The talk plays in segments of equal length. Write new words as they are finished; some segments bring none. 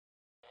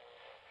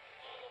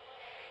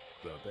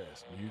the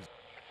best music.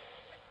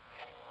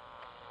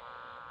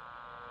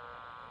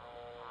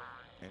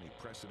 Any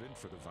precedent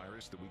for the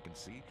virus that we can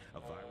see? A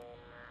virus?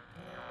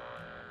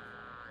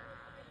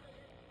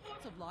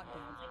 Lots of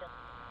lockdowns.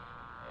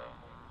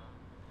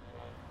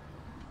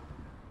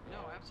 No,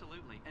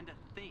 absolutely. And to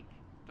think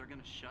they're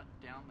going to shut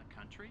down the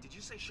country? Did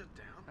you say shut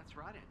down? That's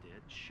right, I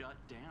did. Shut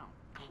down.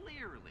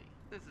 Clearly,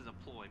 this is a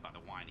ploy by the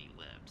whiny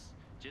libs,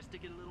 just to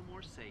get a little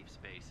more safe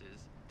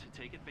spaces, to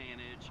take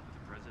advantage of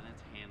the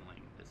president's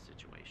handling this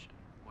situation.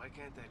 Why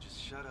can't they just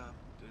shut up,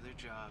 do their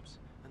jobs,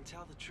 and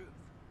tell the truth?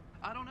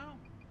 I don't know,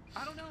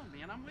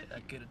 man. I'm with you.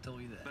 I could have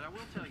told you that. But I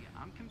will tell you,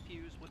 I'm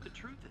confused what the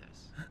truth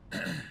is.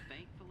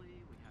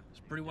 Thankfully, we have... It's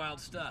pretty wild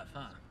stuff,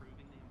 huh?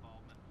 Proving the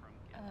involvement from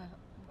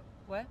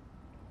What?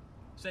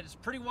 Said it's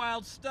pretty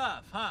wild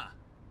stuff, huh?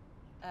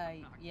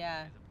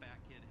 Yeah.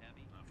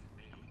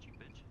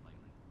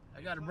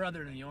 I got a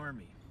brother in the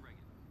Army.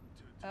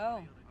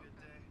 Oh.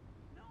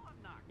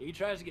 He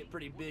tries to get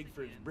pretty big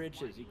for his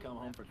britches. He come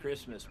home for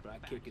Christmas, but I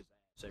kick his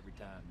ass every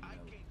time, you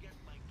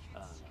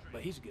know.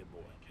 But he's a good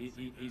boy. He's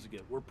a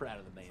good. We're proud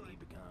of the man he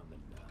become.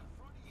 And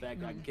in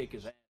fact, I can kick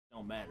his ass. It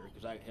don't matter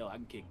because I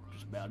can kick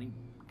just about any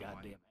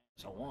goddamn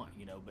ass I want,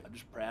 you know. But I'm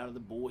just proud of the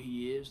boy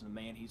he is and the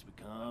man he's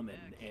become.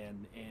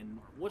 And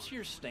what's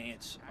your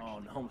stance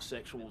on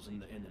homosexuals in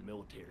the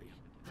military?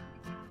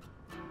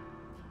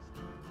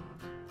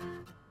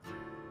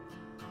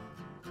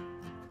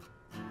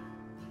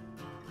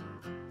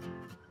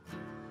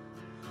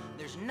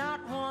 There's not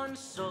one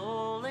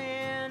soul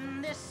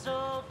in this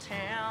old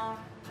town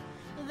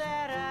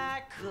that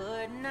I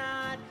could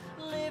not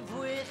live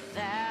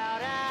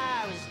without.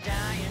 I was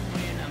dying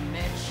when I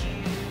met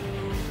you.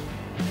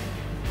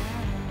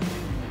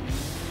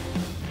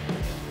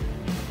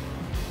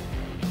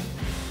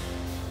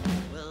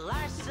 Well,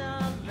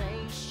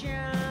 isolation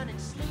and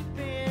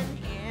sleeping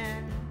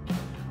in,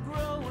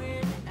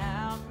 growing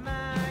out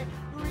my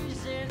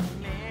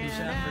resentment.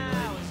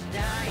 I was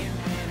dying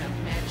when I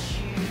met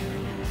you.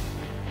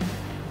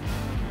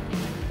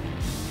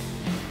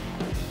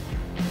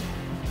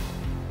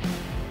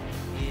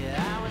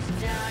 I was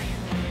dying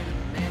when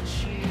I met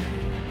you.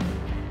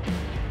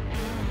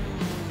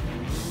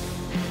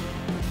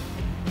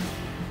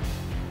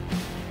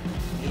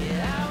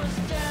 Yeah, I was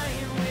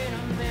dying when I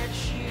met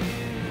you.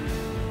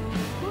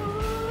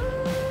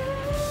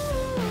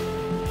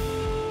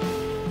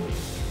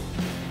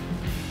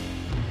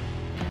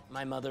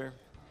 My mother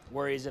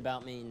worries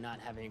about me not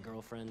having a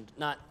girlfriend.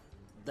 Not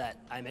that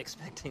I'm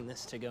expecting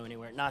this to go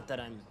anywhere. Not that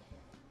I'm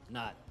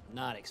not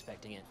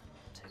expecting it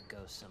to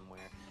go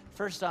somewhere.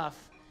 First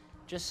off,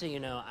 just so you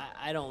know,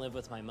 I don't live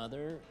with my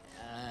mother,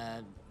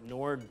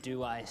 nor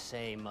do I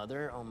say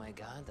mother. Oh my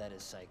God, that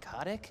is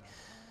psychotic.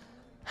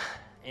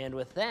 And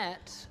with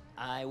that,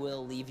 I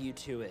will leave you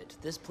to it.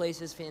 This place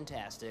is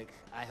fantastic.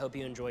 I hope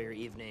you enjoy your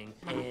evening,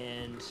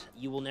 and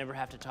you will never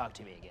have to talk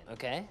to me again,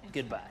 okay?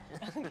 Goodbye.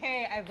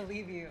 Okay, I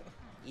believe you.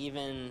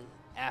 Even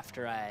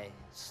after I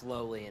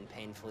slowly and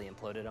painfully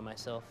imploded on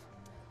myself?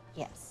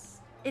 Yes.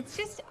 It's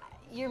just,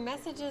 your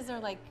messages are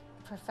like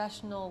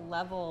professional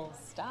level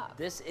stuff.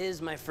 This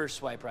is my first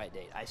swipe right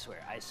date, I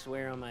swear. I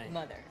swear on my...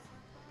 Mother.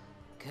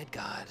 Good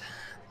God,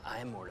 I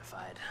am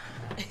mortified.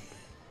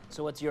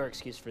 So what's your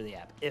excuse for the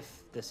app,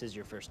 if this is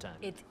your first time?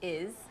 It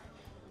is.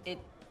 It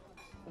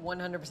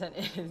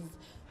 100% is.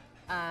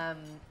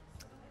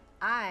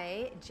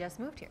 I just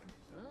moved here.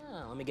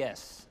 Ah, let me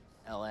guess,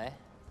 LA?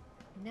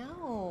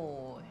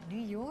 No, New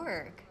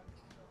York.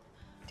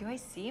 Do I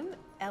seem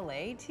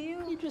LA to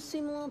you? You just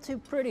seem a little too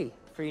pretty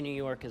for New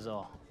York is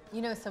all.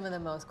 You know some of the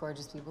most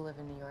gorgeous people live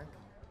in New York.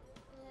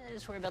 Yeah, I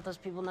just worry about those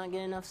people not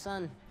getting enough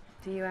sun.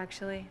 Do you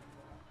actually?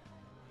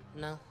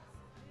 No,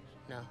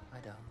 I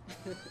don't.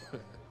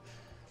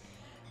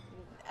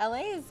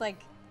 LA is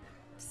like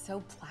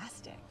so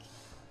plastic.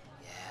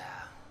 Yeah,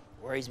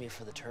 worries me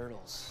for the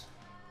turtles.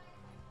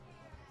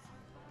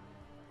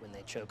 When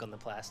they choke on the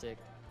plastic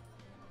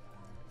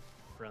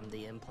from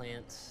the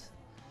implants.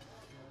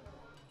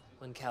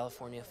 When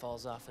California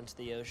falls off into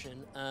the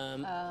ocean.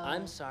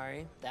 I'm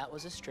sorry, that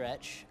was a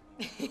stretch.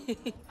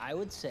 I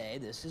would say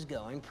this is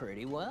going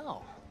pretty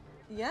well.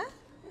 Yeah?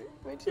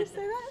 Would you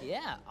say that?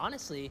 Yeah,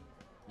 honestly,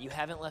 you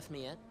haven't left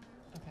me yet.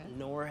 Okay.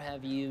 Nor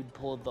have you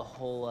pulled the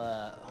whole,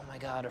 oh my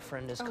God, a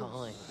friend is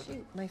calling.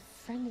 Shoot, my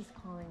friend is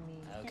calling me.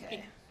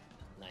 Okay,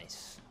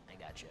 nice, I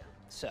got you.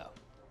 So,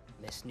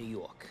 Miss New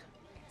York.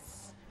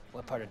 Yes.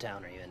 What part of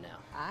town are you in now?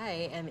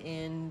 I am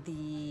in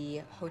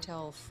the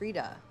Hotel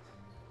Frida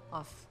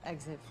off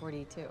exit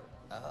 42.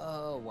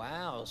 Oh,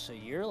 wow, so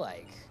you're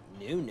like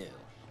new.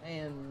 I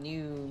am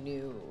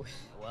new.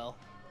 Well,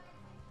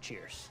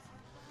 cheers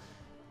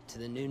to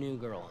the new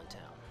girl in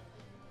town.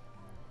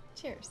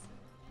 Cheers.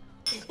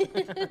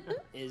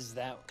 Is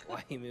that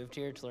why you moved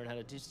here, to learn how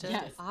to do stuff?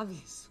 Yes,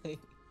 obviously.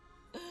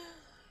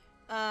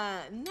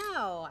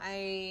 No,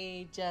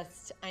 I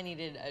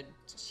needed a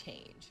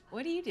change.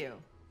 What do you do?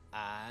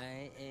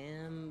 I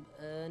am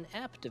an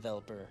app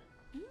developer.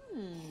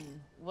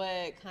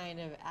 What kind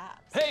of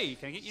apps? Hey,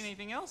 can I get you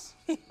anything else?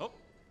 Oh,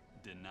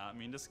 Did not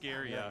mean to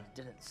scare you.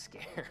 Didn't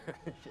scare.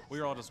 We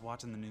were all just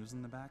watching the news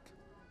in the back.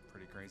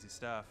 Pretty crazy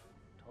stuff.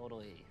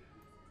 Totally.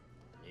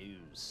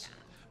 News.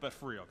 But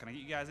for real, can I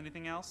get you guys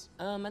anything else?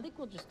 I think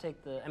we'll just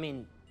take the. I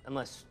mean,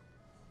 unless.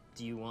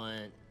 Do you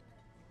want?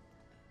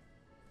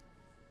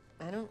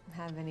 I don't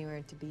have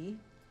anywhere to be.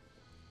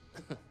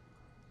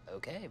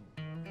 Okay.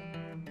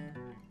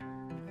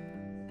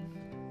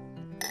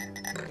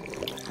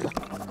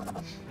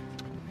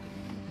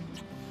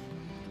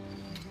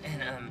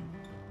 And I'm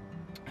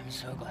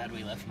so glad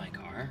we left my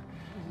car.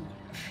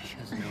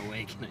 Because no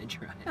way can I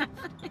drive.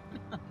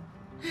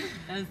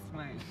 That's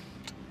smart.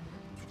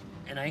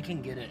 And I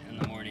can get it in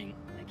the morning,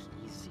 like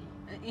easy.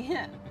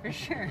 Yeah, for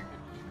sure.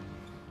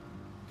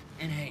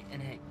 And hey,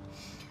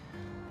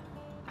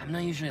 I'm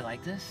not usually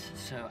like this,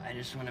 so I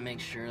just want to make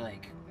sure,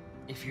 like,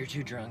 if you're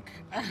too drunk,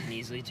 I can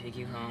easily take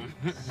you home.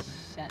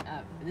 Shut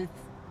up. This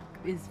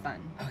is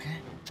fun. Okay.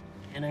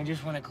 And I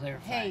just want to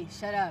clarify. Hey,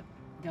 shut up.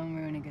 Don't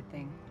ruin a good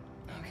thing.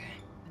 Okay,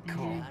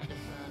 cool. I had to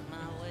find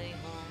my way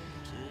home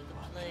to the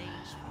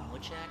place from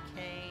which I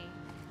came.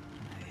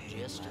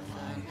 Just to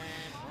find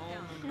that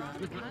home. Across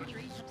the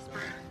country have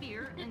spurred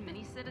fear in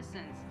many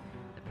citizens.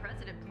 The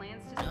president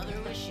plans to. Another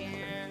wish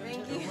here.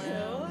 Thank to the you.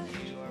 well.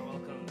 You are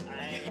welcome.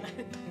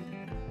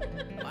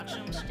 Watch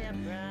them step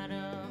right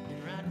up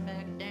and right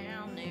back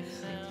down. They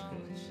fell.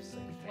 It's just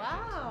like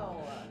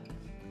Wow.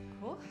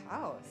 Cool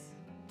house.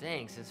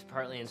 Thanks. It's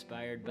partly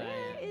inspired by.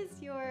 Where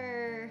is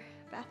your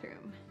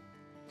bathroom?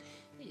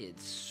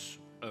 It's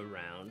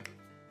around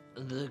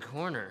the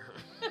corner.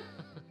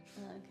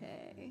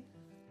 Okay.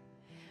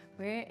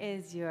 Where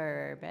is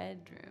your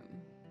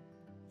bedroom?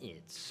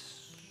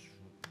 It's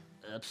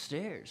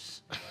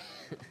upstairs.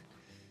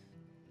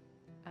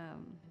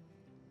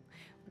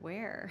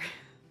 Where?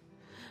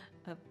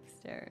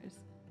 Upstairs.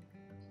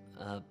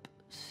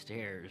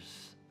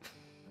 Upstairs.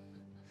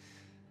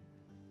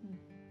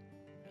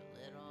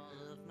 Let all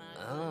of my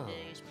Oh. good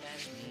days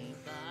pass me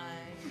by.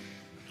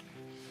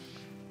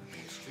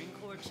 String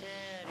quartet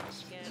and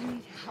scattered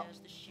need help. as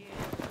the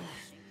shadows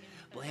sink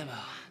in. Blammo.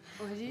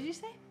 What did you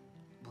say?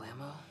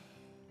 Blammo?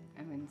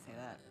 I wouldn't say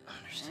that.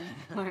 Understand.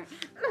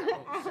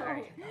 Oh,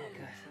 sorry. Oh,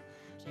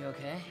 God. You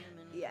okay?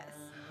 Yes,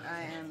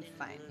 I am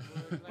fine.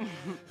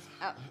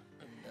 Oh.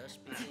 Thus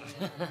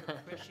began the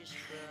precious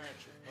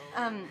crutch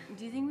of hope.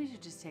 Do you think we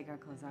should just take our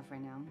clothes off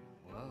right now?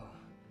 Whoa.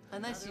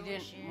 Unless you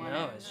didn't want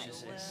No, to.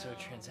 it's so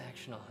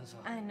transactional. Is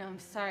all. I know, I'm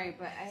sorry,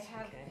 but I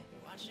have. Okay.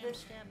 Watch them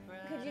step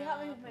right Could you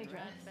help me with my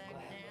dress? back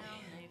down.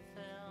 They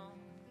fell.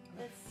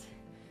 That's.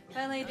 If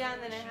I lay down,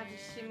 then I have to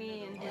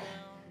shimmy, and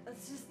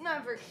that's just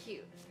never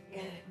cute.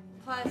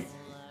 Plus,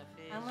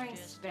 I'm wearing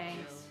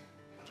Spanx,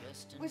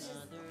 Just which is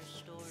another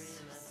story.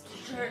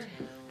 absurd.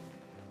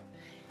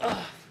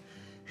 Oh.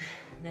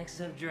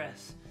 Next up,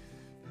 dress.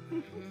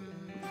 Like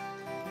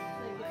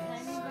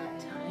a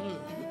tiny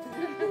bit.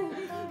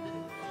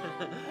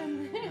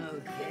 Tiny.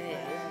 Okay.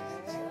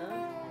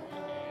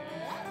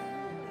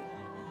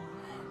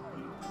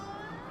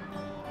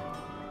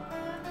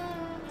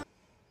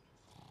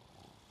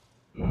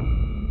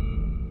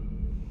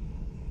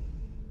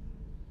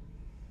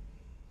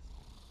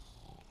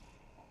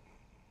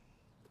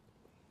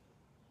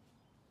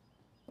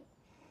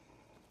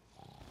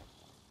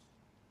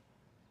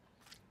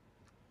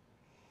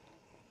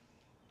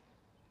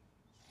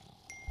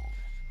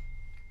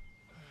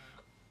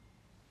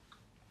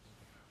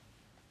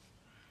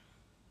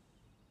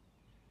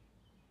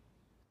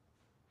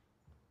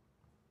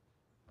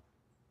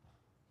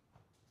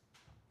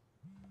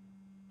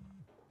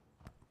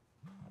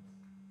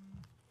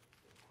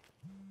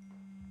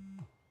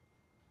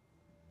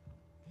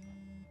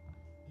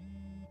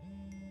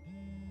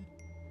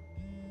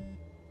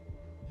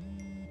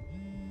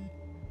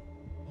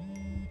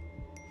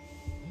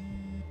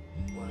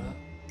 What up?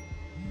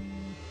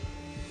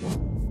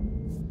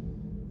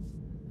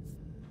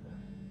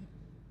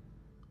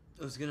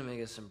 I was gonna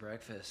make us some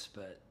breakfast,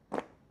 but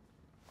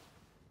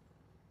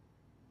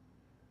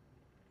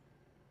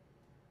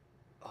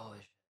holy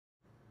shit.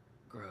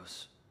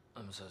 Gross.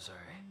 I'm so sorry.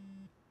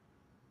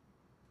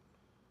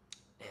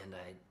 And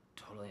I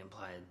totally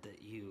implied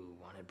that you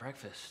wanted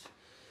breakfast.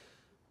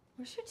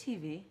 Where's your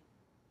TV?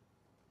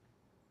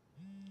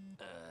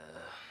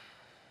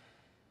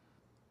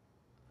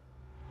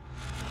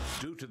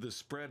 Due to the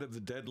spread of the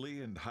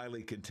deadly and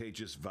highly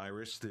contagious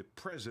virus, the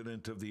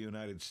President of the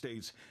United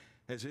States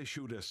has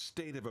issued a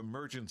state of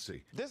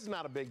emergency. This is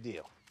not a big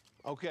deal,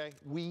 okay?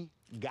 We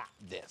got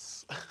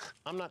this.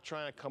 I'm not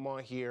trying to come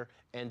on here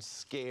and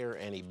scare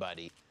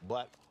anybody,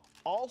 but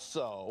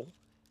also,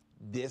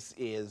 this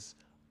is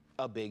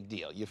a big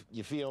deal.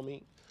 You feel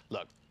me?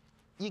 Look,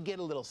 you get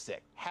a little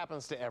sick.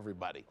 Happens to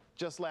everybody.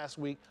 Just last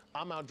week,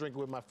 I'm out drinking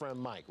with my friend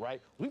Mike,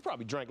 right? We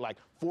probably drank like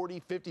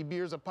 40, 50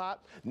 beers a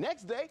pop.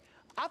 Next day,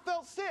 I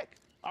felt sick.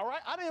 All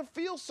right, I didn't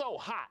feel so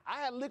hot. I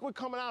had liquid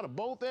coming out of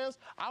both ends.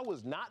 I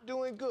was not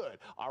doing good.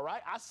 All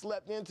right, I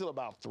slept in till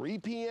about 3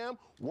 p.m.,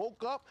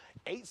 woke up,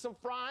 ate some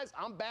fries.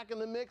 I'm back in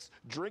the mix,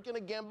 drinking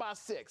again by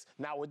 6.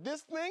 Now with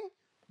this thing,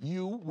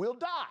 you will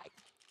die.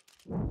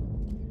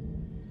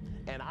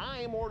 And I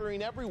am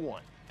ordering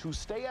everyone to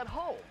stay at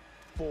home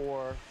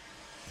for,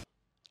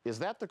 is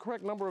that the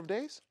correct number of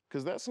days?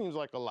 Because that seems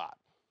like a lot.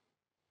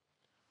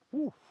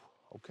 Whew,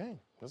 okay,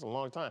 that's a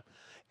long time.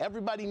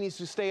 Everybody needs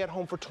to stay at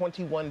home for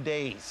 21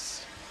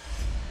 days.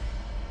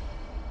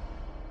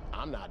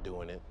 I'm not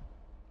doing it.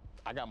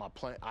 I got my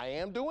plan. I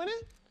am doing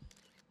it?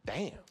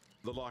 Damn.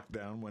 The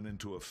lockdown went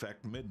into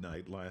effect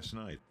midnight last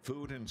night.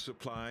 Food and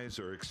supplies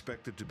are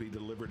expected to be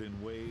delivered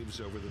in waves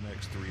over the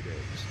next 3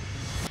 days.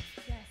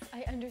 Yes,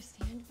 I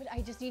understand, but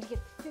I just need to get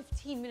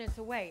 15 minutes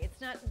away.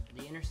 It's not...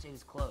 The interstate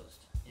is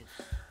closed.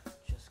 It's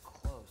just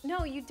closed.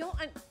 No, you don't...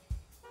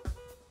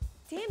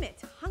 Damn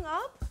it, hung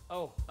up?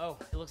 Oh,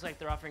 it looks like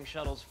they're offering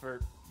shuttles for...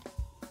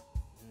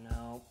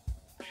 No.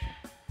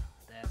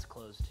 That's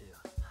closed too.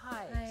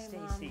 Hi,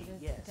 Stacy.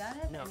 Yes. Dunn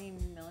have No. any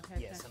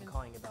military Yes, connections? I'm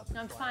calling about the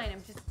No, I'm flight. fine,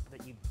 I'm just...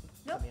 But you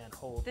Nope. put me on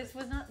hold. This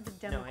but- was not the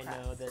Democrats. No, I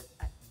know that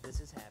this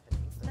is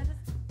happening. but That is...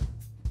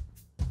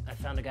 I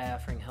found a guy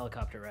offering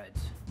helicopter rides.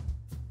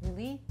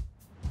 Really?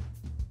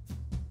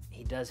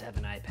 He does have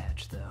an eye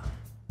patch, though.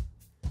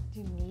 Do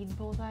you need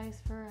both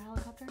eyes for a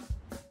helicopter?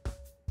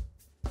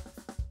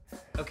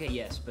 Okay,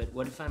 yes, but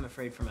what if I'm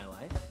afraid for my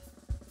life?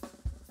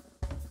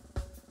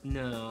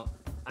 No,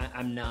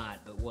 I'm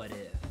not, but what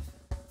if?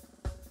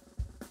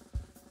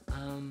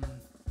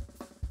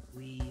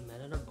 We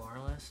met at a bar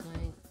last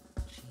night.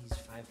 She's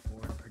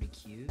 5'4" and pretty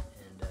cute,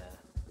 and,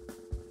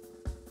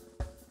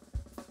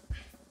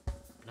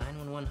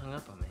 911 hung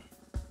up on me.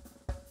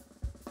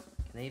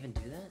 Can they even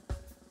do that?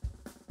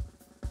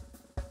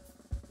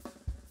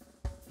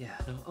 Yeah,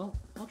 no,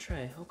 I'll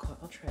try.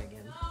 I'll try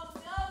again. No!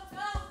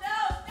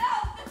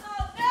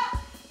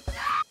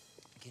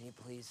 Can you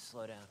please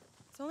slow down?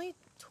 It's only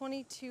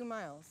 22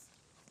 miles.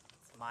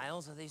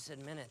 Miles? I thought you said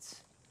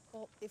minutes.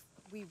 Well, if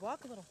we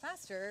walk a little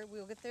faster,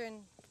 we'll get there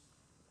in...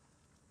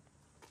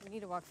 We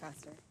need to walk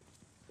faster.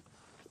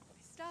 My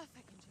stuff,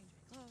 I can change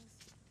my clothes.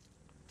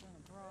 Put on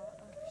a bra.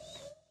 Oh,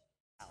 shh.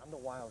 I'm the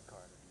wild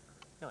card.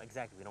 No,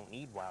 exactly. We don't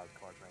need wild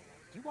cards right now.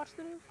 Do you watch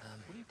the news?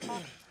 What are you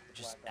talking?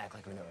 Just act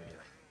like we know what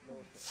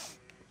we're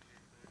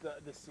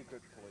doing. The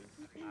secret police.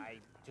 I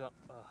don't.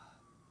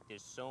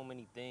 There's so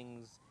many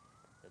things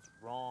that's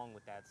wrong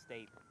with that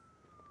state.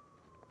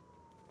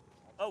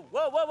 Oh,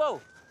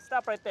 whoa!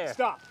 Stop right there.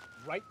 Stop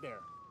right there.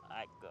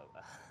 I go.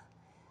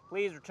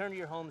 Please return to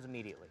your homes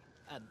immediately.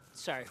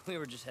 Sorry, we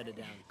were just headed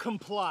down.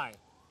 Comply.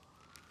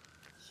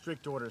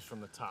 Strict orders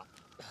from the top.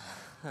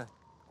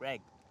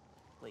 Greg,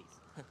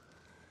 please.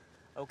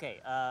 Okay,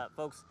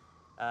 folks,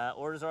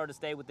 orders are to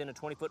stay within a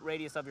 20-foot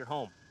radius of your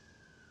home.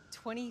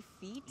 20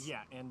 feet?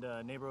 Yeah, and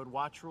neighborhood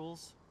watch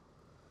rules,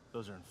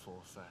 those are in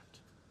full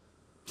effect.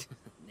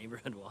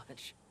 Neighborhood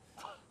watch?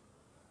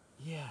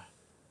 Yeah.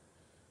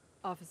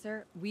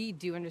 Officer, we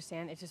do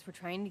understand. It's just we're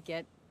trying to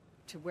get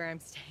to where I'm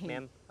staying.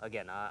 Ma'am,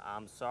 again,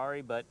 I'm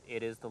sorry, but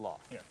it is the law.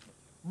 Here.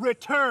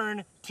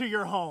 Return to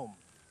your home.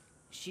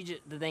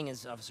 The thing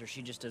is, officer,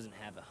 she just doesn't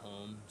have a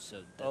home,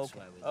 so that's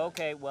why we...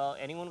 Okay, well,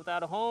 anyone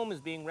without a home is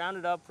being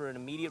rounded up for an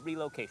immediate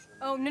relocation.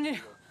 Oh, no.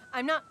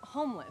 I'm not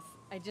homeless.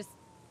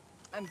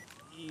 I'm...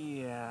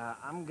 Yeah,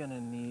 I'm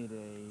gonna need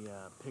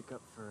a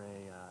pickup for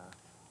a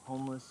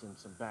homeless and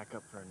some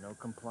backup for a no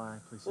comply.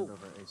 Please send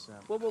over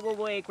ASAP. Whoa,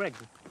 wait, Greg,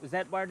 was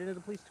that wired into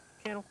the police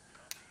channel?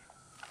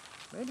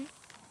 Maybe.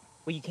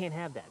 Well, you can't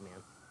have that,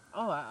 man.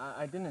 Oh,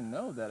 I didn't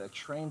know that a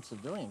trained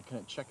civilian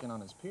couldn't check in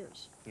on his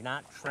peers. You're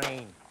not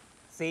trained.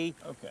 See?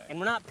 Okay. And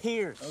we're not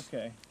peers.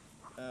 Okay.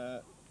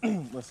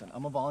 Listen,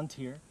 I'm a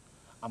volunteer,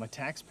 I'm a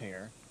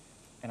taxpayer,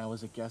 and I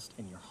was a guest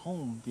in your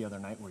home the other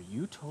night where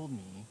you told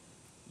me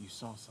you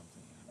saw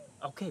something.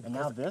 Okay, and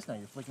now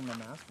you're flicking my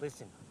mask?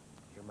 Listen,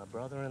 you're my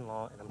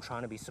brother-in-law, and I'm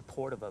trying to be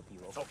supportive of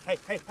you. Okay?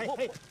 Oh,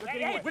 hey!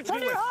 Hey, return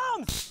to your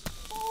homes!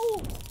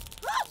 Oh!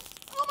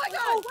 Oh my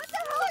God! What the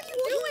hell are you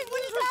doing?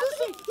 What is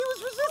happening? He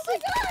was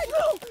resisting! Oh my God!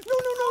 No!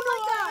 Oh my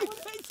God!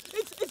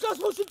 It's not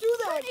supposed to do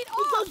that! Turn it It's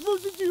not off!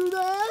 supposed to do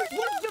that!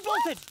 What is your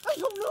voltage? I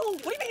don't know!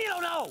 What do you mean you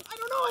don't know? I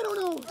don't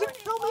know! Give it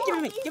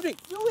to me!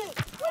 Do it!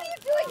 What are you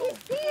doing? He's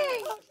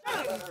peeing!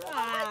 Hey!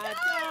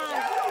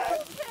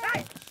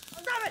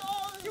 Stop it!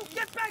 You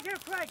get back here,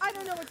 Craig! I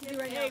don't know what to do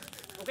right now.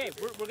 Okay,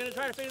 we're gonna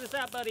try to figure this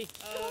out, buddy.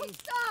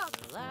 Stop!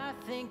 Well, I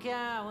think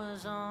I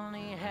was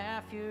only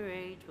half your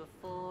age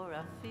before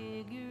I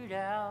figured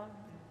out.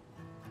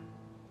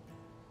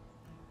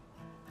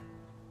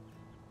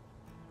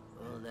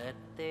 Well, that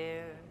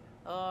there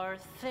are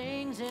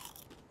things in...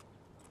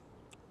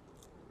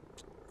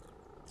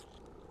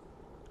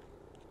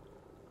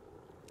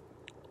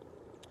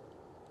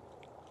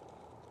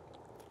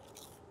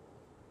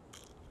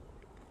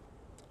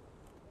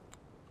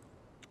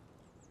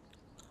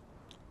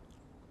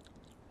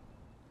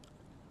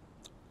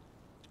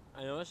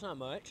 I know it's not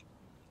much.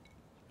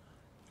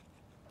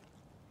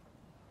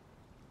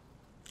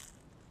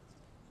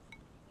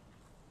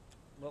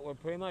 But we're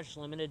pretty much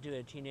limited to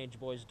a teenage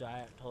boy's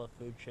diet until the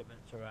food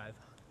shipments arrive.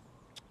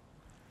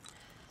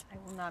 I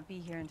will not be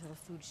here until the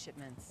food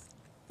shipments.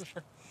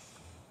 I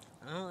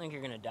don't think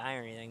you're gonna die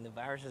or anything. The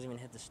virus hasn't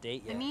even hit the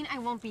state yet. I mean, I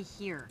won't be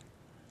here.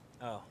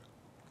 Oh.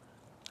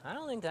 I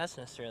don't think that's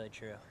necessarily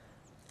true.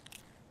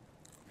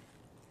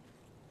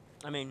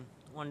 I mean,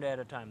 one day at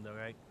a time, though,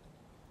 right?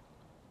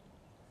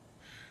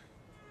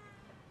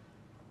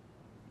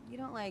 You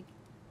don't, like,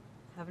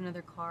 have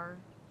another car?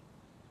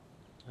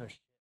 Oh, shit,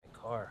 my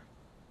car.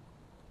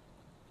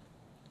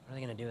 What are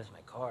they gonna do with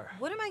my car?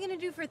 What am I gonna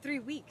do for 3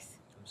 weeks?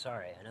 I'm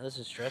sorry, I know this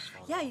is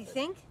stressful. Yeah, you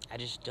think? I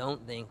just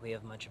don't think we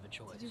have much of a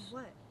choice. To do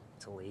what?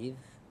 To leave?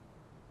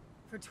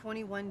 For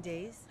 21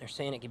 days? They're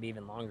saying it could be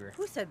even longer.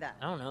 Who said that?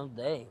 I don't know,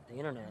 the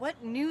internet.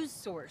 What news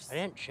source? I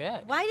didn't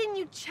check. Why didn't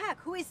you check?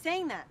 Who is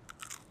saying that?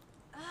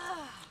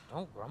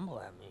 Don't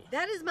grumble at me.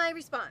 That is my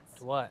response.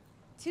 To what?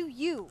 To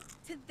you.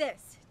 To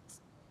this.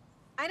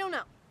 I don't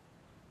know.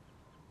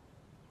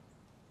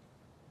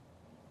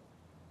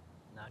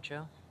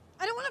 Nacho?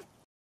 I don't want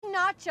a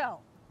nacho.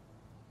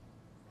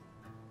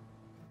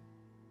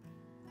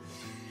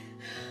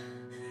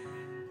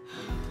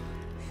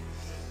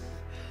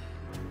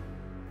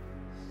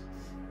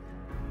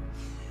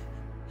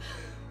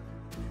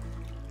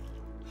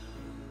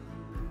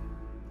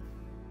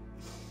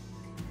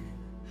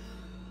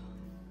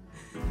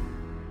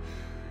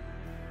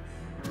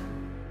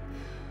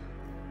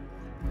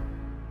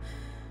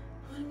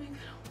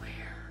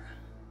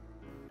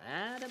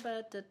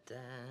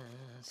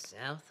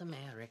 South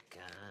America.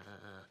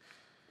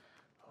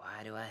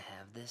 Why do I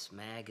have this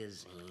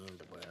magazine?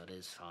 The world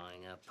is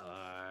falling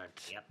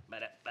apart. Yep.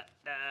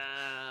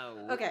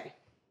 Okay.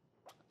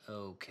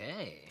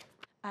 Okay.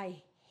 I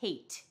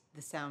hate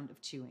the sound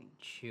of chewing.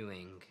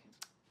 Chewing.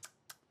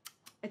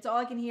 It's all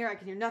I can hear. I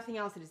can hear nothing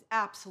else. It is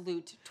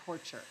absolute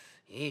torture.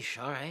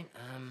 Yeesh, all right.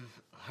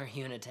 Are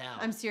you in a towel?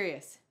 I'm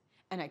serious.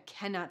 And I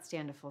cannot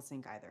stand a full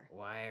sink either.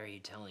 Why are you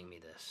telling me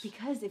this?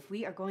 Because if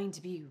we are going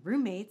to be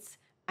roommates,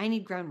 I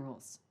need ground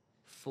rules.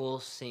 Full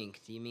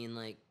sink? Do you mean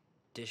like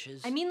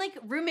dishes? I mean like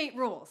roommate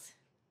rules.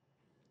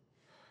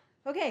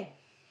 Okay.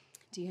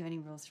 Do you have any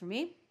rules for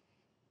me?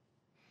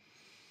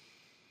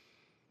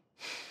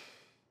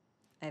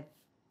 I've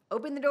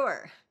opened the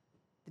door.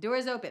 The door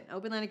is open.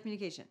 Open line of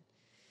communication.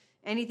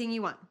 Anything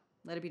you want,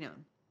 let it be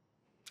known.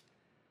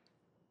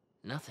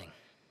 Nothing.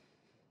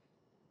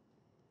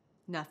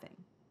 Nothing.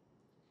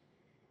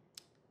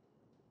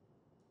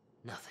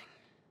 Nothing.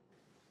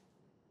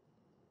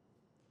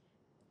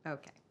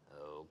 Okay.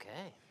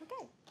 Okay.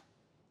 Okay.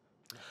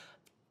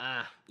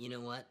 You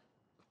know what?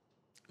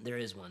 There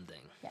is one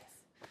thing. Yes.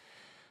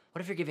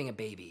 What if you're giving a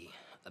baby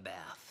a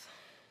bath?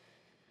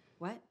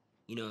 What?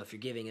 You know, if you're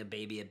giving a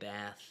baby a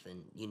bath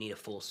and you need a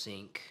full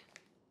sink.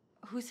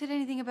 Who said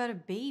anything about a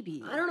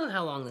baby? I don't know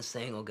how long this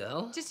thing will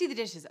go. Just do the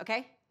dishes,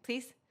 okay?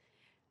 Please?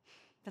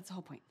 That's the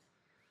whole point.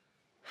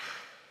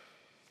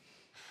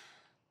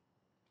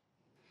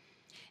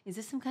 Is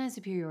this some kind of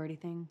superiority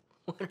thing?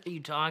 What are you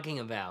talking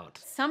about?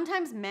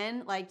 Sometimes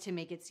men like to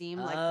make it seem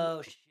like...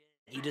 Oh, shit.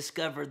 You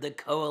discovered the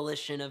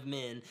coalition of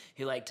men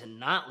who like to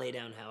not lay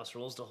down house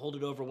rules to hold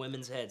it over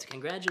women's heads.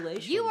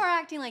 Congratulations. You are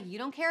acting like you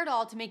don't care at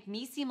all to make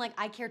me seem like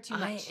I care too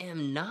much. I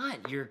am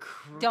not. You're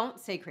Don't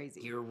say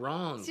crazy. You're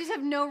wrong. So you just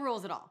have no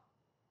rules at all.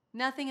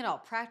 Nothing at all.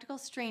 Practical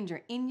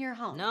stranger in your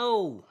home.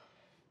 No.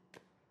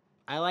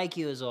 I like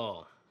you is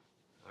all.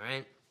 All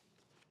right?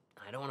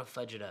 I don't want to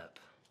fudge it up.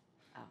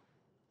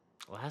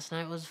 Oh. Last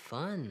night was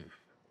fun.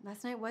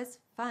 Last night was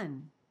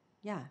fun.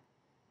 Yeah.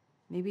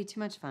 Maybe too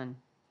much fun.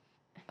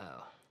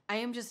 Oh. I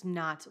am just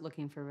not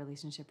looking for a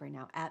relationship right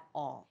now at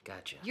all.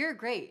 Gotcha. You're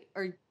great.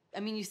 Or, I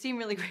mean, you seem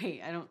really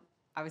great. I don't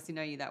obviously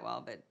know you that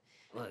well, but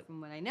look,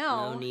 from what I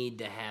know... No need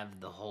to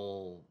have the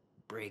whole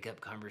breakup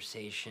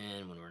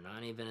conversation when we're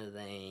not even a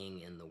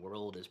thing and the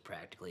world is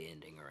practically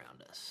ending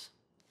around us.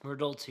 We're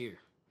adults here.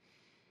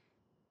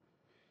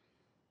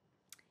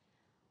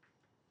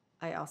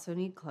 I also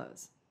need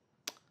clothes.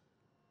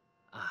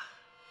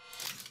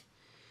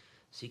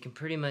 So you can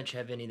pretty much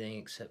have anything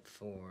except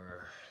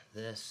for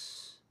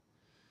this,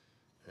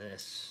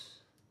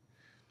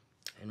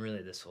 and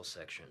really this whole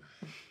section.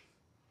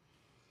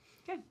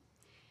 Good.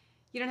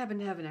 You don't happen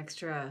to have an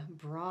extra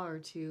bra or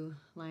two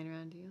lying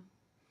around, do you?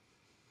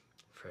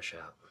 Fresh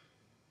out.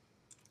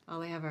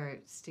 All I have are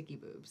sticky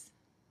boobs.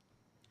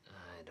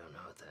 I don't know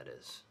what that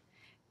is.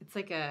 It's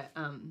like a,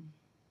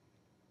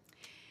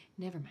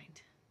 never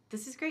mind.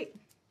 This is great.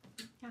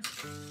 Yeah.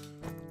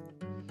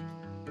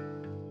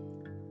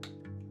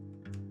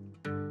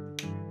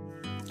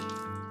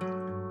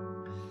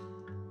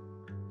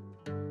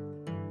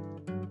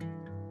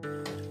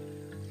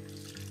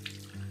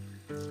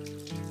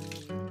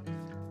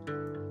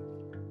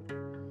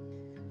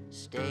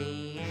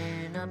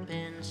 Staying up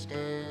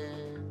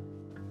instead.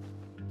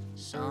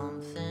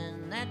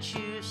 Something that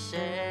you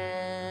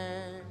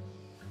said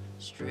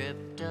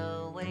stripped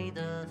away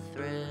the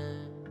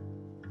thread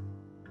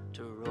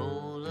to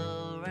roll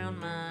around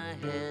my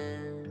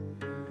head.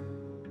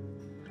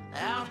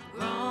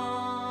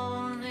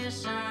 Outgrown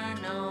this I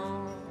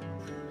know.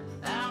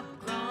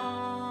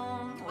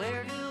 Outgrown,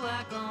 where do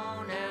I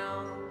go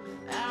now?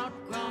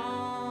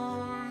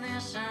 Outgrown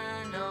this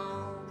I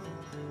know.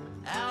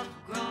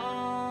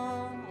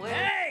 Outgrown,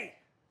 where...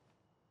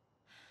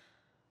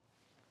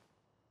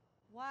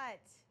 What?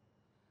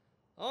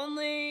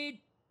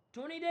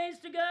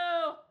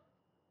 go.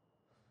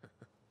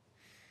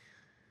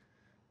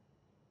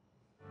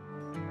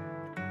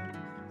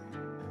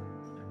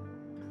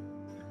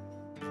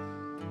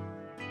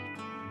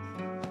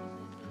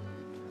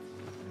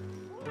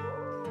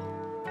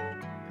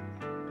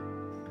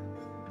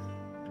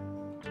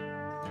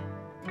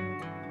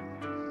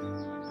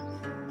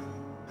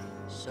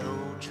 So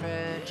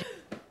tragic.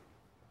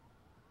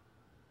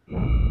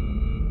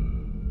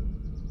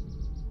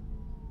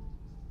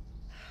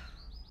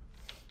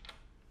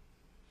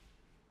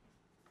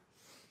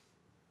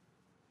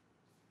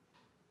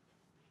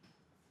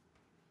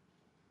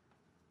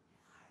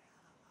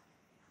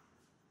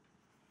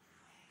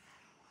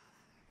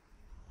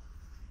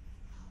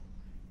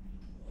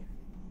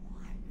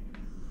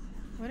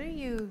 What are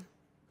you?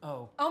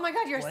 Oh. Oh my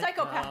God, you're a What?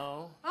 psychopath.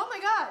 No. Oh my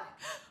God.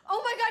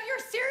 Oh my God, you're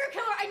a serial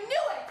killer. I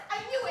knew it. I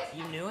knew it.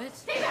 You knew it?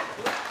 Stay back.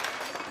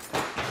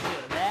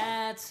 Here,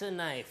 that's a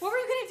knife. What were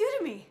you gonna do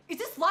to me? Is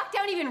this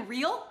lockdown even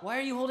real? Why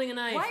are you holding a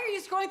knife? Why are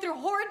you scrolling through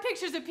horrid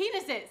pictures of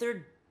penises?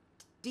 They're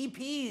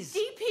DPs.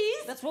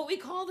 DPs? That's what we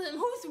call them.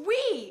 Who's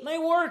we? My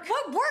work.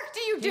 What work do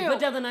you do? Can you put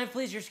down the knife,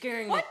 please? You're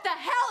scaring me. What the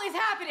hell is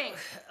happening?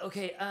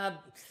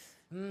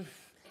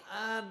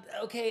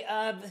 Okay,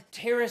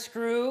 terrorist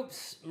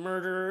groups,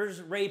 murderers,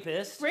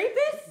 rapists.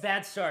 Rapists?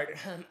 Bad start.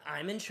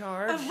 I'm in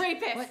charge. Of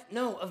rapists? What?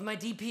 No, of my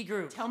DP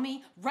group. Tell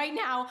me right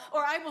now,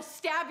 or I will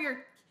stab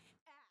your...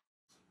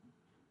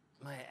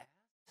 My...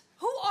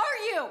 Who are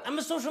you? I'm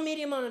a social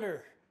media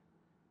monitor.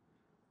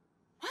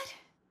 What?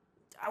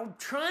 I'm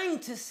trying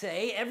to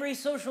say every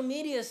social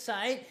media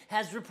site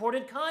has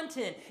reported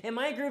content, and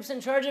my group's in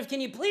charge of, can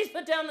you please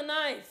put down the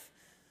knife?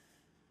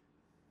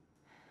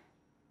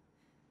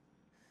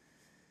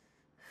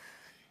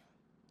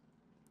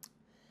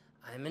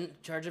 I'm in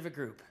charge of a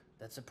group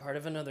that's a part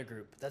of another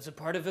group that's a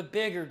part of a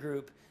bigger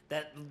group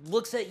that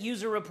looks at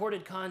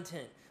user-reported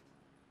content.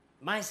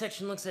 My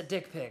section looks at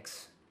dick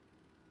pics.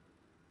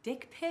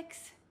 Dick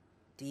pics?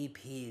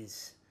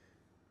 DPs.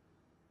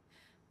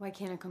 Why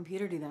can't a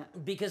computer do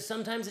that? Because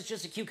sometimes it's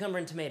just a cucumber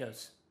and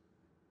tomatoes.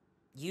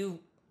 You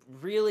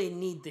really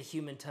need the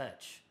human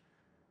touch,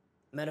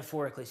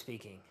 metaphorically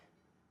speaking.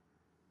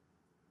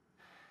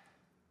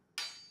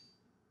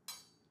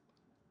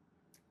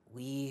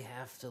 We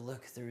have to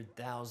look through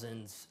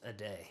thousands a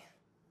day.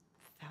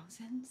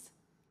 Thousands?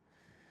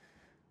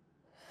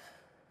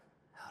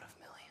 Out of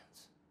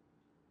millions.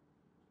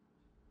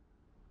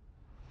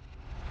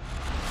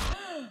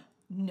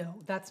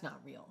 No, that's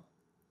not real.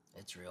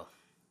 It's real.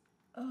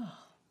 Oh.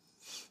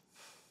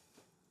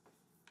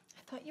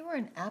 I thought you were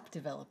an app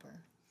developer.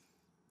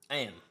 I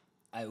am.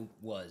 I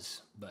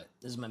was, but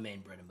this is my main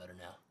bread and butter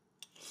now.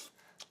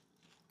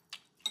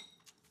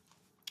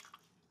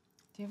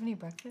 Do you have any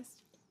breakfast?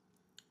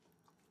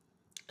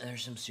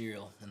 There's some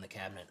cereal in the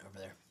cabinet over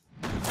there.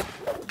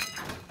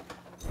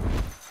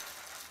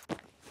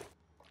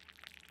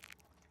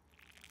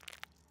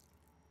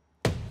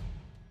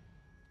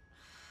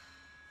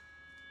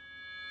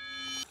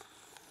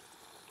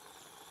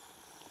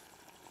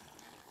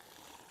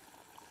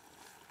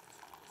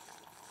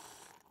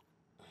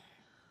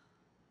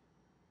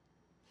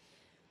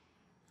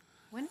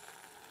 When?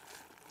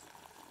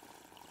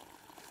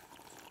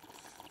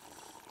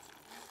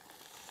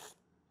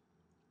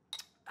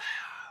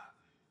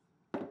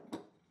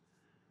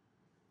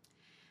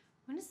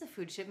 When is the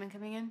food shipment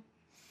coming in?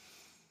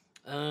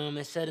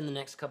 It said in the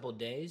next couple of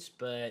days,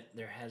 but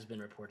there has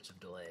been reports of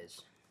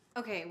delays.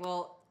 Okay,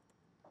 well...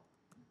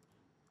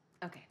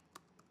 Okay.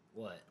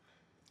 What?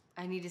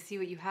 I need to see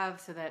what you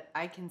have so that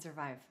I can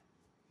survive.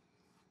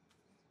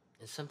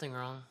 Is something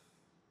wrong?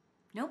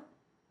 Nope.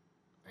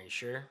 Are you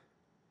sure?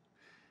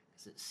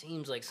 Because it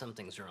seems like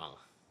something's wrong.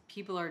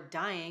 People are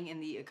dying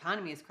and the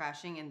economy is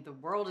crashing and the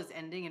world is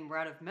ending and we're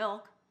out of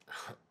milk.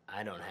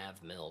 I don't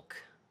have milk.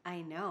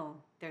 I know.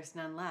 There's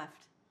none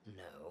left.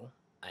 No,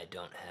 I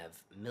don't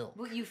have milk.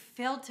 Well, you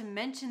failed to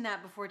mention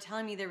that before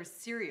telling me there was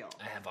cereal.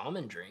 I have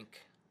almond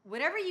drink.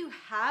 Whatever you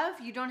have,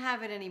 you don't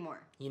have it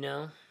anymore. You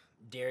know,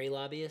 dairy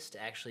lobbyists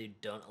actually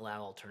don't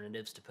allow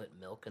alternatives to put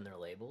milk in their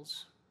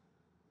labels.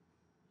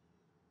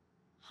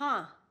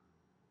 Huh.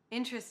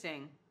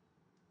 Interesting.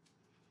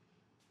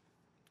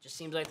 Just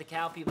seems like the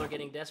cow people are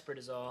getting desperate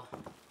is all.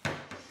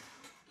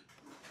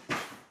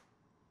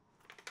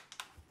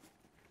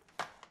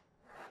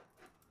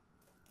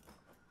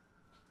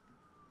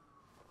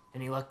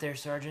 Any luck there,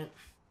 Sergeant?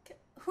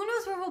 Who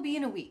knows where we'll be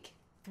in a week?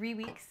 3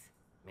 weeks?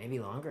 Maybe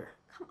longer.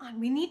 Come on,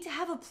 we need to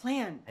have a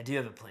plan. I do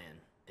have a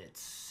plan. It's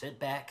sit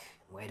back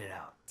and wait it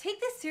out. Take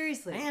this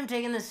seriously. I am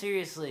taking this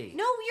seriously.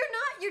 No, you're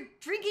not. You're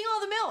drinking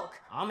all the milk.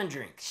 Almond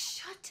drink.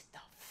 Shut the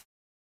f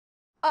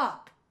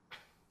up.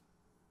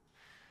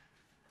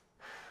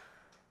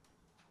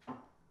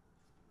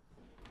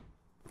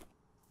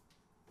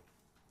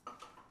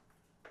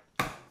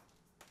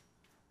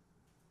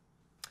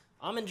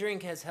 Almond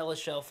drink has hella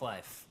shelf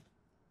life.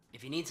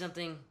 If you need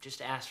something,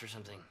 just ask for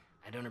something.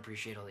 I don't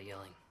appreciate all the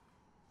yelling.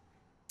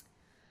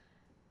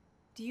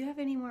 Do you have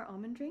any more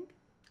almond drink?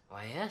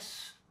 Why,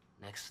 yes.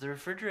 Next to the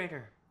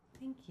refrigerator.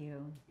 Thank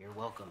you. You're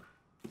welcome.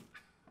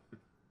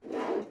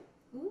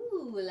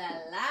 Ooh la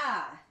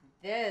la.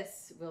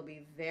 This will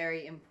be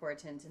very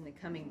important in the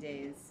coming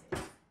days.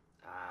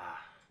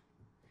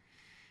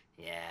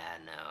 Yeah,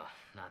 no,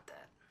 not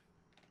that.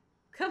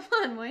 Come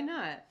on, why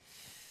not?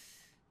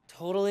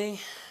 Totally.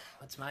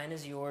 What's mine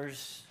is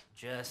yours.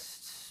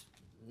 Just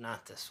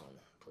not this one,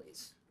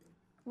 please.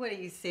 What, are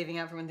you saving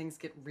out for when things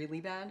get really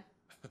bad?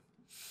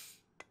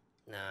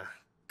 Nah,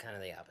 kind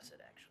of the opposite,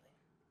 actually.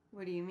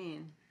 What do you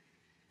mean?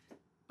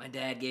 My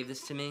dad gave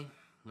this to me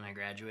when I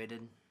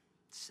graduated.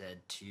 Said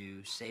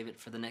to save it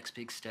for the next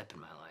big step in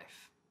my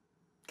life.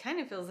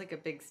 Kind of feels like a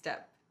big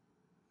step.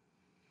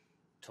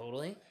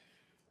 Totally.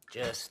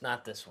 Just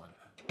not this one.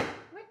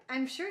 What?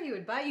 I'm sure he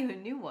would buy you a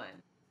new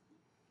one.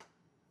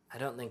 I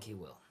don't think he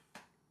will.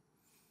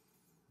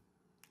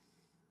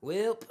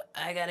 Well,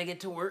 I gotta get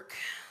to work.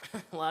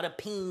 A lot of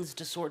peens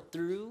to sort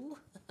through.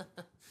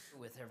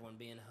 With everyone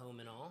being home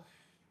and all.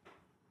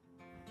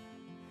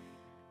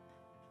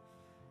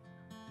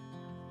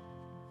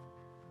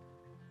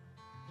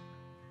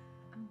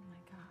 Oh my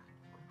God,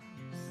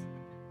 gross.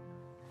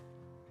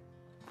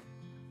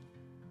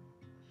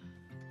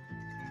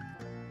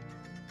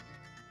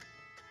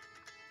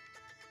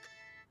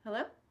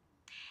 Hello?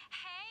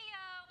 Hey,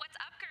 what's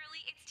up,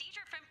 girly? It's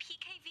Deidre from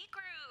PKV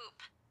Group.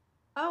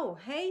 Oh,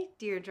 hey,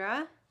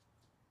 Deirdre.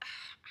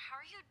 How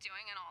are you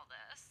doing in all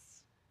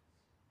this?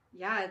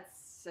 Yeah,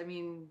 it's,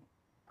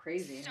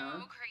 crazy, So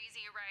huh?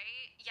 crazy,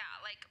 right? Yeah,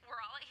 like, we're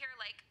all out here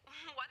like,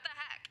 what the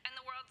heck? And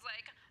the world's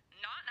like,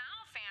 not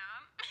now,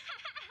 fam.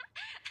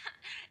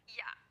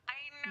 Yeah,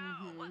 I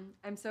know.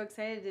 I'm so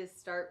excited to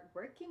start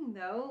working,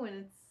 though,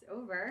 when it's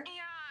over.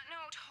 Yeah,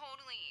 no,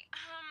 totally.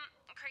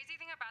 Crazy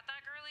thing about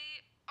that, girly,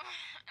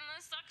 and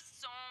this sucks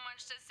so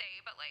much to say,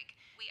 but like,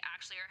 we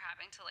actually are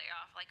having to lay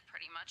off like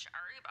pretty much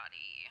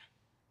everybody.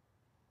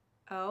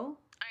 Oh?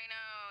 I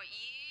know,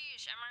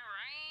 yeesh, am I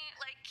right?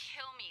 Like,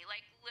 kill me,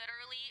 like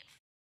literally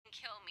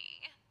kill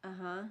me.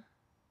 Uh-huh.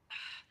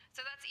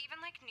 So that's even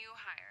like new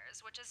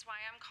hires, which is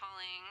why I'm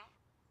calling.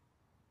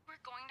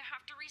 We're going to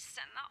have to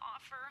resend the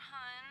offer,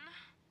 hun.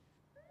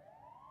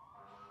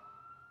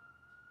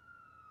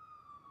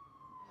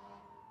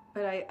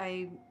 But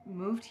I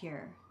moved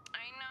here.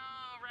 I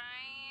know,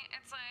 right?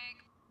 It's like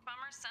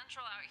bummer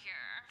central out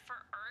here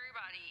for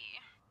everybody.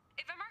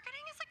 Event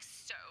marketing is like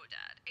so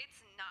dead.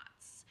 It's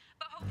nuts.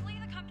 But hopefully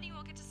the company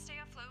will get to stay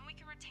afloat and we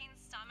can retain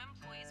some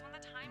employees when the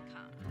time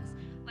comes.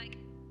 Like,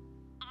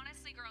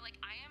 honestly, girl, like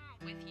I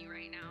am with you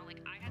right now.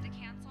 Like I had to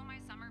cancel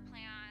my summer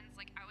plans.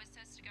 Like I was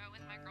supposed to go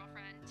with my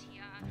girlfriend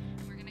Tia.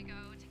 We're gonna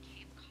go to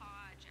Cape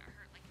Cod.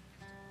 Her like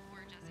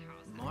gorgeous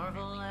house.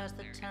 Marvel as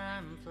the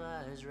time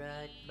flies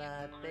right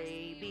by,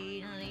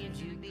 baby, and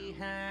leaves you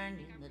behind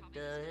in the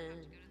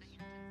dust.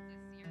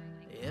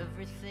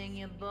 Everything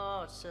you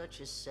bought, such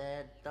a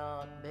sad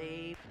thought,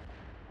 babe.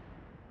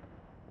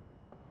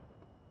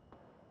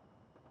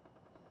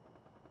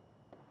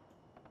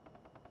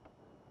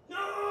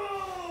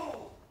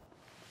 No!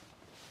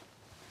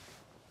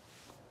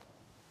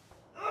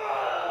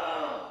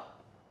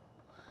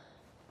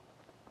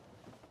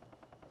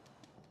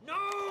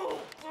 No!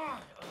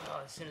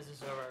 As soon as this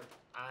is over,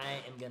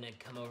 I am gonna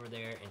come over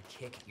there and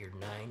kick your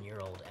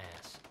 9-year-old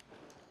ass.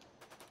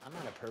 I'm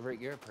not a pervert,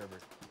 you're a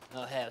pervert.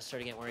 Oh, hey, I was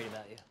starting to get worried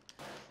about you.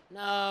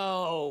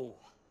 No!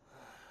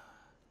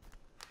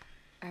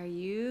 Are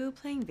you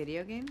playing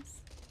video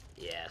games?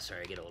 Yeah,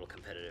 sorry, I get a little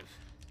competitive.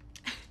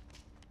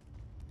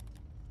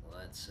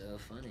 What's so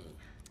funny?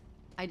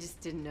 I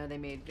just didn't know they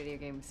made video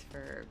games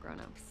for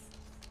grown-ups.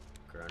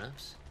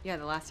 Grown-ups? Yeah,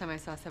 the last time I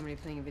saw somebody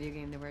playing a video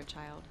game, they were a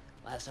child.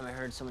 Last time I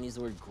heard someone use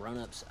the word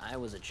grown-ups, I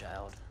was a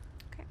child.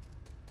 Okay.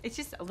 It's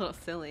just a little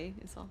silly,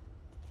 is all.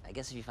 I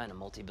guess if you find a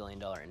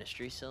multi-billion-dollar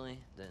industry silly,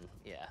 then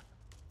yeah.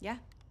 Yeah,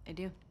 I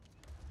do.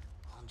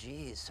 Well,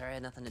 geez, sorry I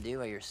had nothing to do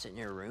while you were sitting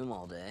in your room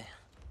all day.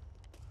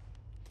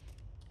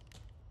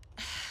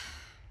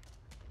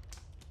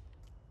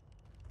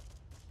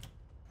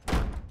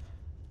 What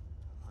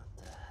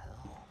the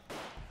hell?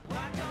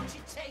 Why don't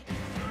you take it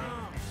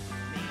from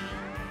me?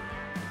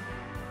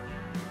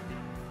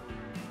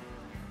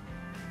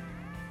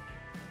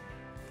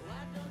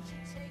 Why don't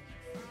you take it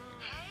from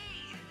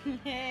Hey,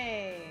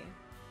 Hey.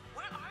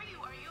 where are you?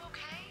 Are you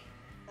okay?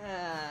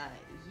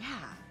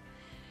 Yeah.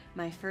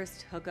 My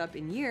first hookup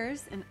in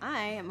years, and I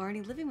am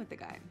already living with the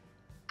guy.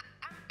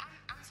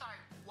 I'm sorry.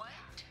 What?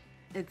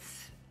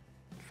 It's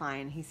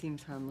fine. He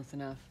seems harmless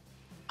enough.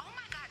 Oh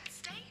my God,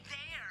 stay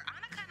there.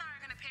 Annika and I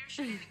are gonna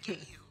parachute in to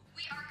get you.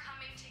 We are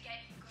coming to get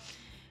you, girl.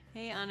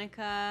 Hey,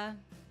 Annika.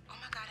 Oh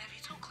my God, have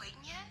you told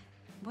Clayton yet?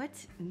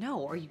 What?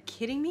 No, are you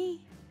kidding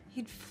me?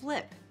 He'd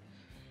flip.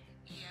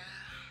 Yeah.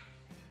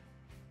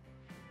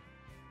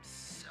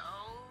 So.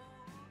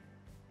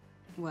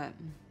 What?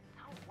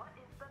 What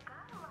is the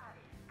guy like?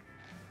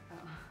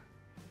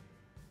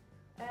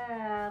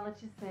 Let's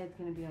just say it's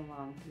gonna be a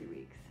long 3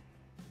 weeks.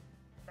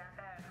 That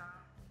bad,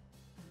 huh?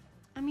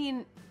 I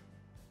mean,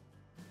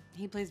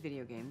 he plays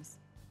video games,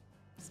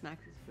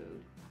 smacks his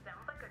food.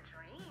 Sounds like a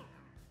dream.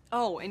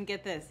 Oh, and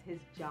get this, his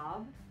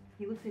job,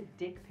 he looks at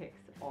dick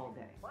pics all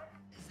day. What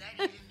does that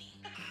even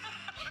mean?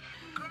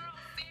 Girl,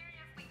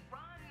 seriously,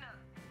 run.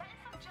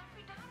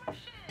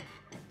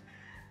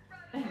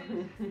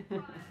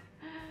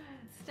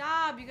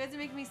 Stop! You guys are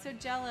making me so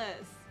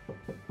jealous.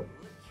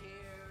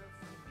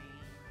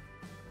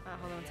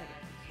 Hold on a second.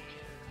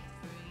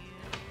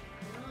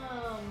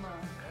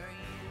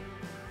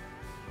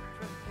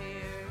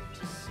 Prepared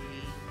to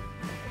see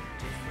a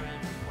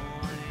different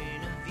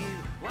point of view.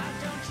 Why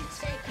don't you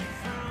take it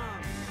from?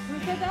 Who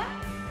said that?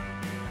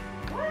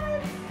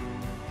 What?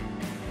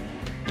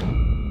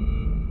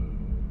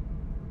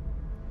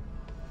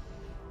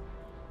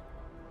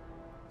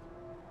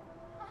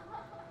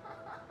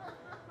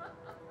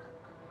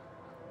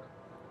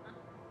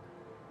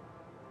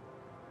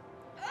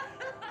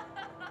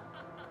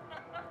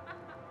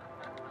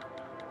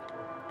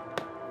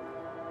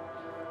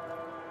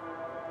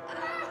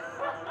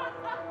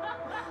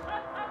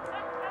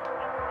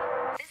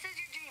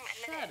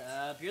 Shut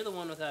up. You're the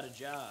one without a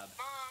job.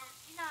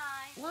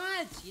 Nice.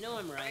 What? You know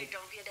I'm right.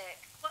 Don't be a dick.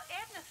 Well,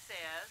 Edna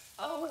says.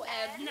 Oh,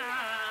 Edna!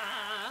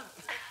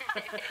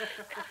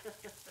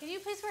 Can you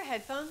please wear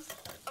headphones?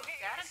 Okay,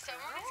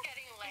 someone is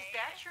getting late. Is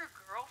that your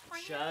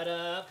girlfriend? Shut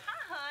up.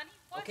 Hi, honey.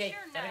 What's Okay,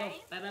 your gotta name?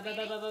 go. Bye, bye, bye,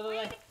 bye, bye,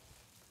 bye, bye.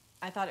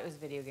 I thought it was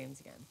video games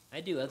again.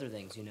 I do other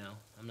things, you know.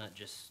 I'm not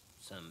just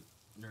some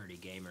nerdy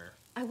gamer.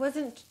 I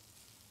wasn't.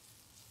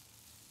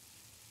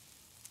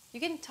 You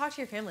can talk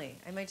to your family.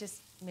 I might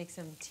just make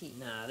some tea.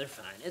 Nah, they're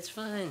fine. It's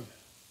fine.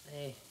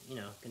 They, you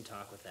know, can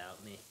talk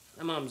without me.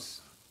 My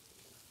mom's...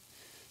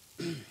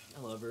 I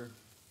love her.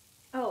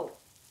 Oh,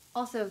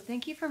 also,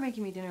 thank you for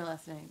making me dinner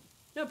last night.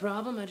 No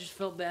problem. I just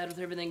felt bad with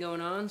everything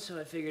going on, so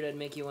I figured I'd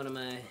make you one of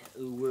my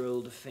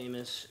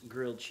world-famous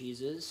grilled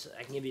cheeses.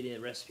 I can give you the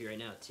recipe right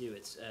now, too.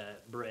 It's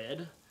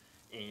bread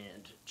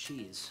and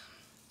cheese.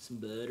 Some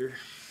butter.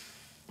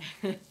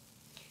 It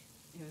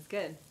was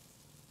good.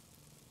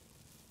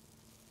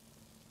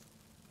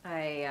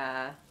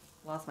 I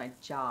lost my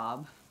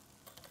job.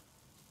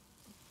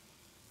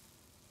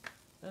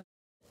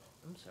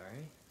 I'm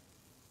sorry.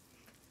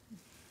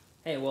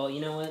 Hey, well,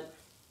 you know what?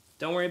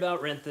 Don't worry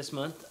about rent this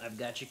month. I've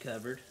got you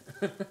covered.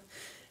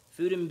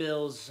 Food and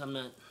bills, I'm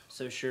not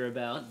so sure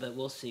about, but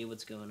we'll see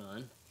what's going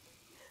on.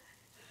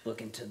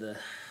 Look into the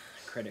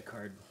credit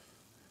card.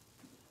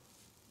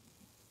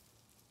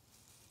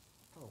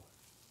 Oh.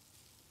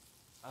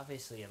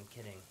 Obviously, I'm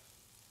kidding.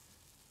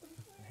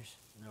 There's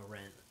no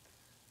rent.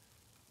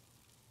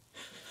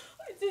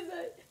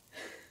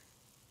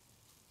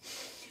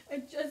 I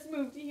just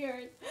moved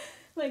here and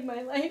like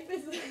my life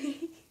is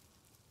like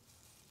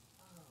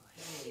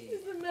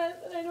it's a mess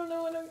and I don't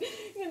know what I'm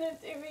gonna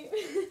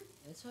do.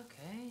 It's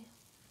okay.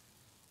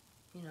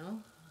 You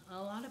know,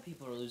 a lot of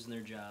people are losing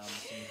their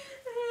jobs. And...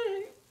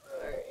 I'm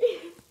sorry.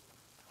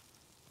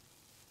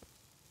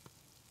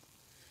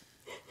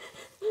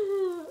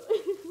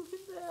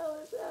 What the hell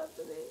is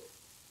happening?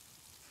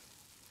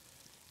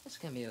 It's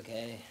gonna be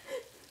okay.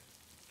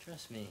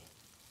 Trust me.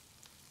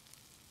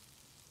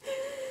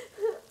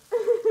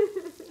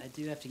 I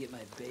do have to get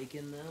my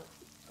bacon, though.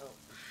 Oh.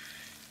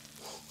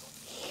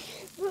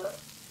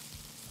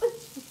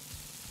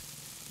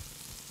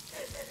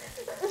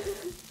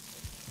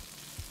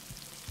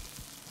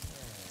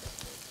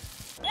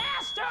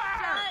 Faster!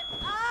 Shut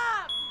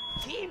up!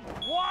 Keep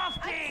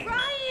wafting! I'm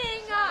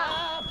trying! Shut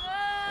up!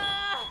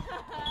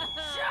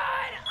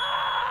 Shut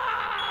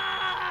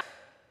up!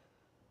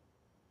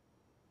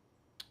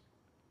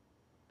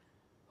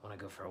 Want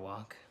to go for a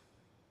walk?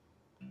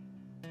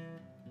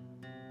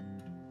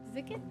 Does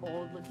it get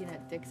old looking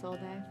at dicks all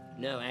day?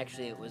 No,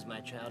 actually, it was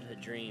my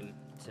childhood dream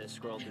to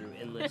scroll through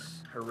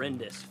endless,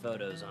 horrendous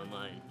photos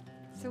online.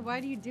 So why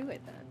do you do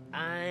it then?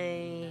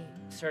 I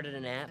started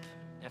an app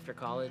after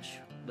college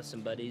with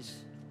some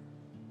buddies,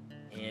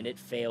 and it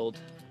failed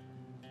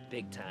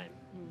big time.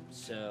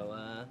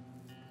 So,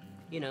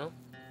 you know,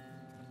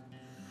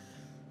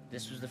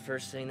 this was the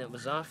first thing that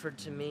was offered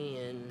to me,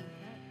 and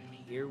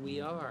here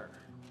we are.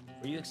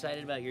 Were you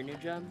excited about your new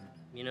job,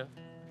 you know?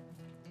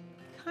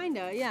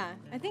 Kinda, yeah.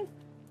 I think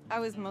I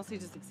was mostly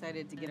just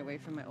excited to get away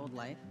from my old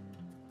life.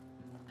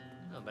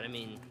 Oh, but I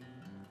mean,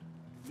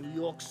 New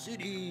York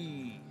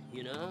City,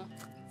 you know?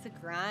 It's a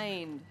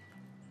grind.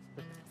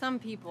 Some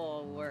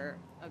people were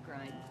a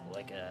grind.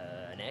 Like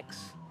an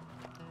ex?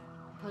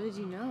 How did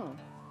you know?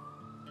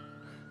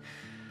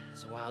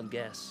 It's a wild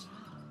guess.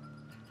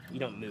 You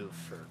don't move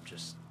for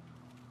just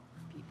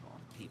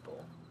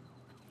people.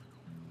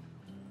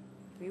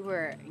 We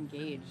were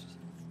engaged.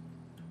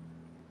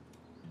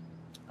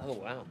 Oh,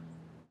 wow.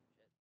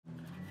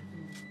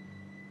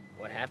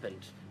 What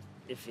happened,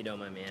 if you don't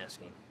mind me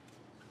asking?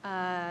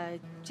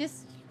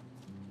 Just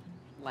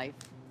life.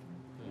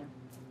 Yeah.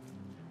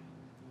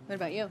 What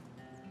about you?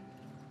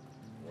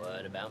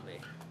 What about me?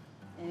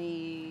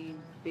 Any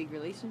big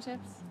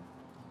relationships?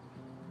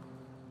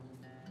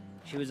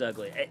 She was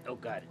ugly. Oh,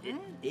 God.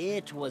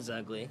 It was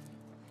ugly.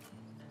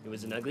 It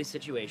was an ugly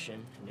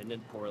situation. It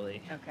ended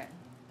poorly. Okay.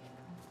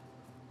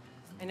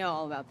 I know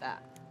all about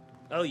that.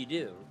 Oh, you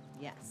do?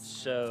 Yes.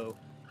 So,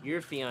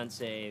 your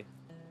fiance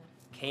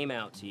came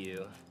out to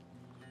you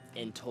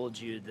and told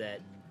you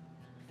that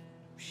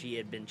she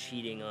had been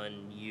cheating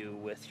on you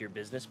with your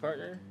business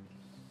partner?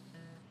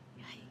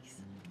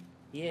 Yikes.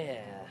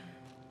 Yeah.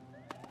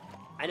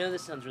 I know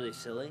this sounds really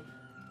silly,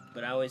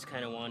 but I always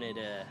kind of wanted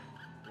a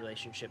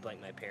relationship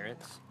like my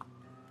parents.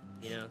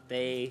 You know,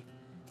 they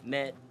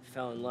met,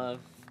 fell in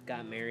love,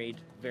 got married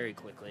very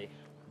quickly.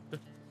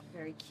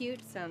 Very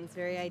cute, sounds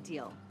very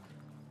ideal.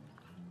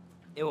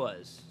 It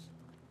was.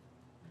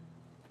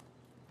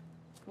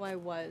 Why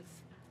was?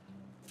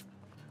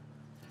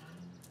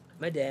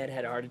 My dad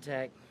had a heart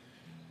attack.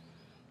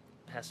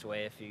 Passed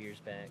away a few years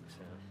back,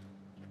 so.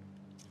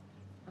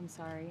 I'm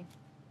sorry.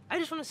 I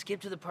just want to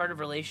skip to the part of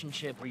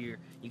relationship where you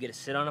get to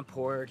sit on a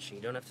porch and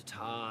you don't have to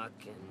talk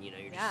and you know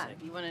you're Yeah,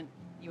 just you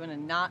wanna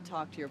not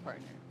talk to your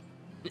partner.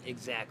 like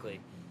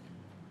exactly.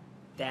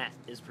 That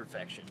is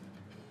perfection.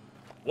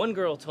 One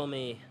girl told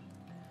me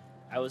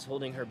I was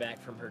holding her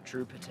back from her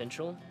true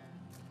potential,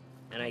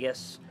 and I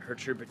guess her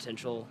true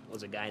potential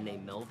was a guy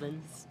named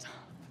Melvin. Stop.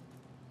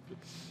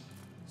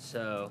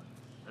 So,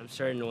 I'm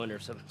starting to wonder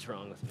if something's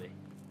wrong with me.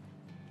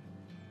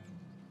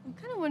 I'm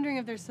kind of wondering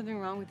if there's something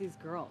wrong with these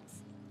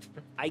girls.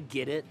 I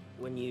get it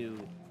when you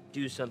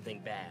do something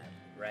bad,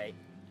 right?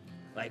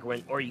 Like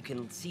or you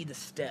can see the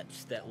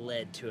steps that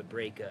led to a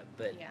breakup,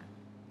 but yeah.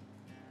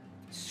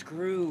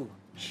 Screw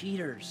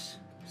cheaters.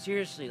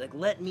 Seriously, like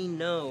let me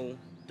know.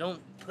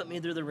 Don't put me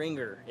through the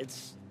ringer.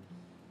 It's,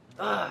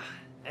 I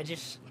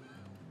just.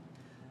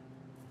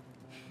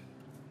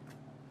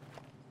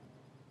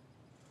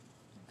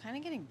 I'm kind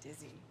of getting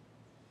dizzy.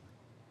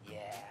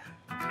 Yeah.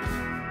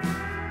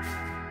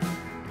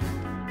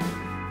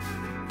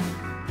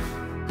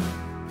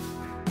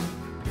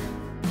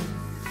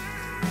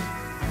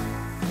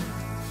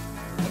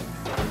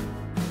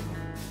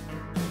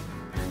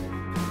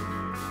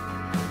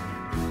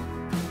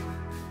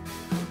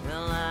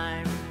 Well,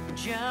 I'm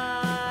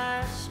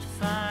just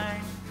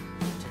fine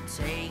to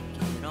take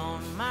it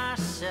on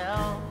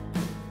myself.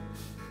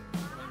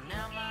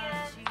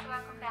 Kids,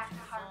 welcome back to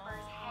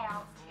Harper's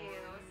How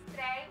To's.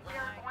 Today we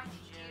are going to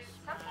do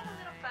something a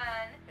little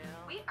fun.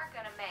 We are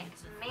going to make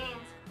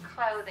men's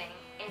clothing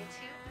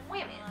into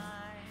women's.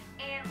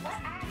 And what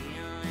I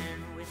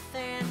Dealing with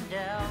and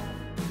out,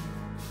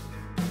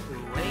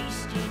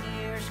 wasting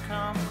years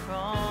come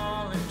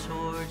crawling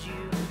towards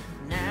you.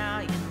 Now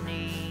you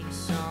need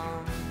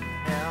some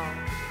help.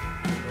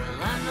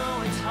 Well, I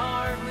know it's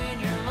hard when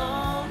you're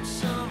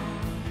lonesome,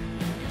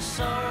 and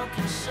sorrow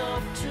can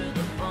soak to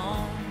the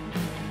bone.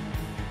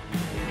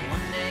 And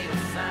one day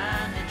you'll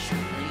find that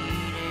you're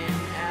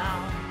bleeding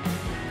out.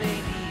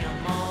 Baby,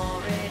 I'm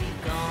already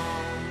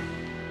gone.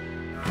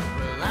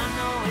 Well, I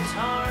know it's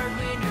hard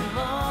when you're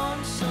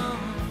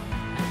lonesome,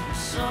 and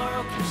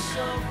sorrow can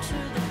soak to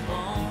the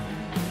bone.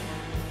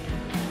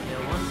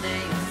 Yeah, one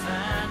day you'll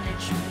find that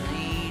you're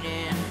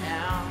bleeding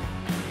out.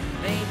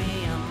 Baby,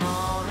 I'm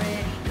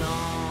already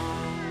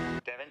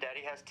gone. Devin,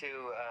 Daddy has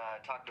to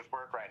talk to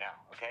work right now,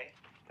 okay?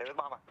 Stay with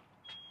Mama.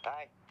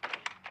 Bye.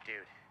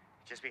 Dude,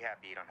 just be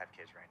happy you don't have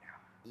kids right now.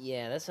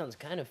 Yeah, that sounds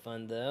kind of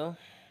fun, though.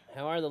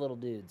 How are the little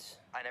dudes?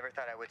 I never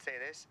thought I would say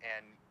this,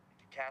 and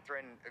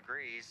Catherine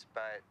agrees,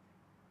 but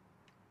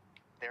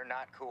they're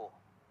not cool.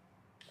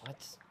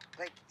 What?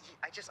 Like,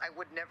 I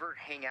would never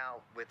hang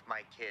out with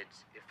my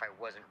kids if I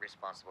wasn't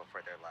responsible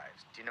for their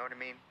lives. Do you know what I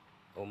mean?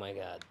 Oh my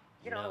God.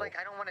 You know, No. like,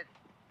 I don't want to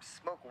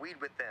smoke weed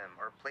with them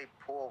or play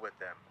pool with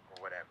them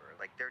or whatever.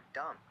 Like, they're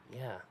dumb.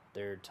 Yeah,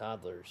 they're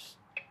toddlers.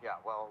 Yeah,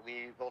 well,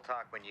 we'll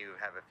talk when you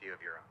have a few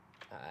of your own.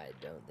 I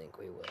don't think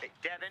we will. Hey,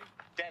 Devin,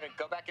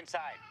 go back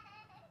inside.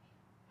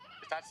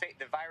 It's not safe.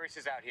 The virus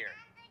is out here.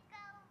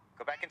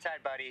 Go back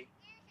inside, buddy.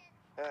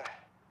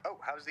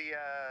 How's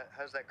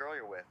that girl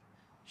you're with?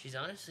 She's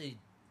honestly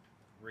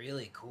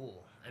really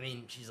cool. I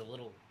mean, she's a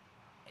little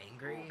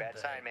angry. Ooh, bad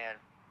but... sign, man.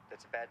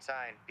 That's a bad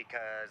sign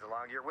because the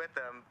longer you're with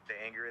them, the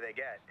angrier they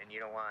get, and you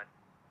don't want.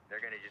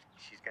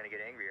 She's gonna get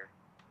angrier.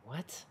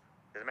 What?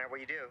 Doesn't matter what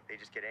you do, they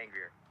just get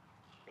angrier.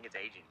 I think it's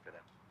aging for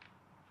them.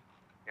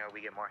 You know,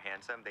 we get more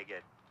handsome, they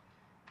get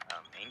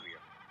angrier.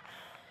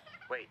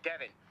 Wait,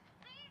 Devin,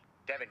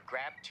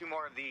 grab 2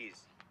 more of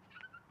these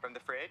from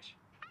the fridge.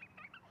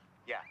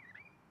 Yeah.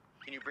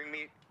 Can you bring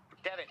me,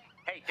 Devin?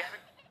 Hey, Devin.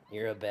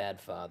 You're a bad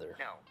father.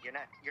 No, you're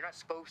not. You're not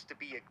supposed to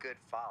be a good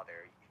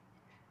father.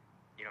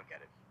 You don't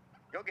get it.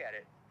 You'll get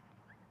it,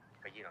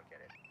 but you don't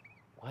get it.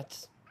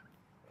 What?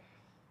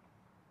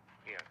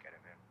 You don't get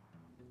it, man.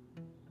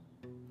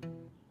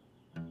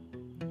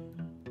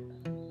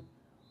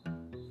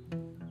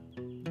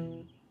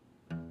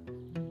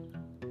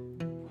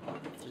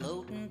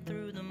 Floating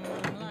through the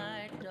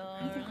moonlight,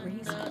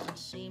 darling, doesn't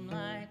seem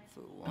like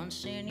for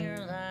once in your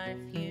life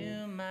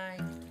you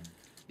might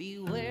be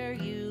where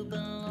you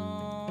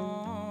belong.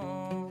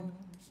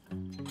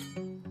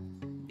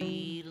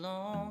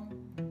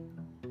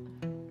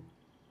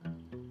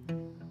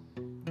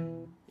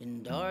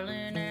 And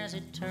darling, as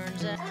it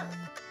turns out,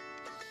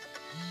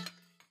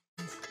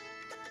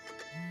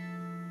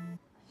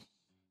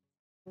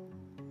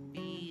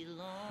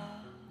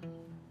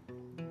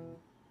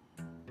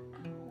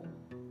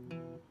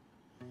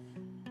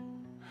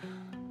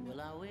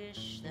 well, I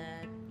wish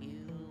that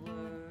you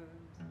were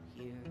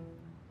here.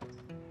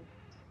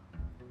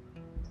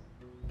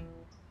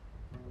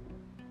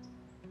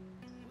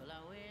 Well,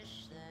 I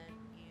wish that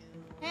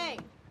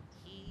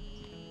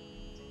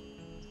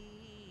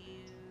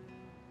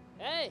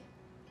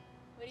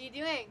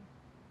you doing?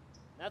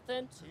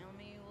 Nothing.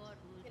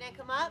 Can I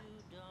come up?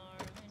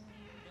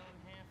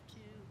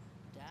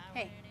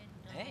 Hey.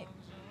 Hey.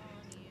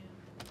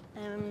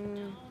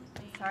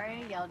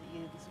 Sorry I yelled at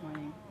you this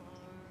morning.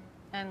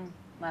 And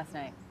last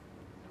night.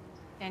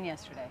 And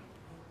yesterday.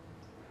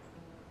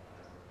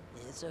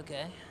 It's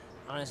okay.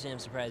 Honestly, I'm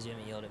surprised you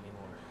haven't yelled at me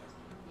more.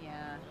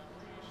 Yeah.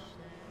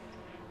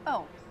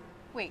 Oh,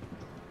 wait.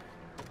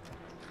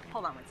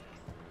 Hold on one second.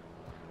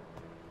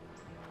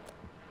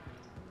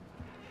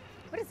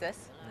 What is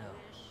this? No.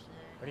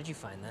 Where did you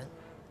find that?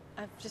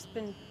 I've just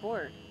been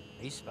bored.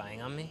 Are you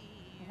spying on me?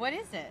 What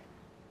is it?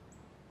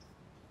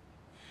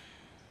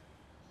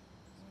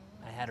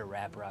 I had a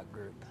rap rock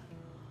group.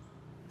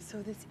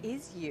 So this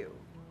is you.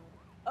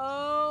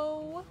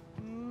 Oh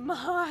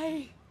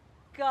my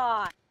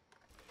God.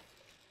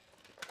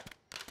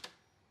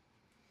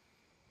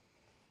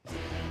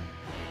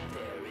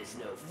 There is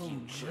no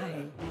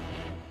future.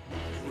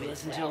 We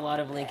listened to a lot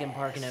of Linkin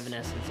Park and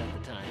Evanescence at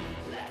the time.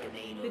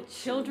 The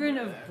Children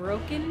of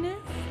Brokenness?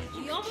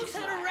 We almost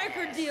had a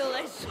record deal,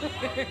 I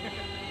swear.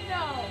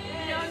 No.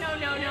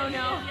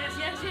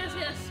 Yes. What is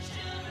this?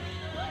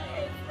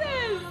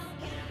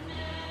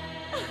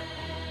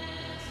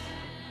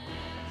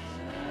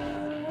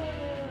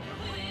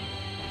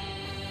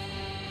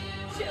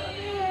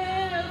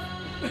 Children!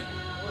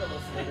 What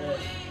else is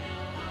this?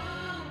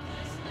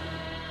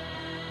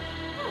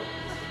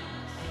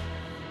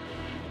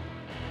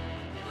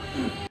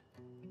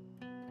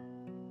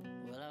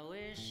 Well, I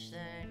wish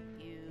that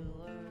you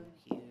were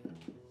here.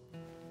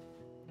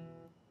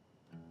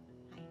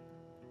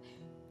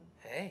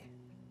 Hey.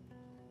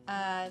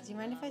 Do you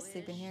mind if I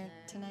sleep in here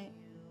tonight?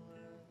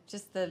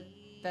 Just the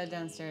bed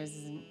downstairs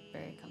isn't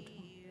very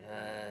comfortable.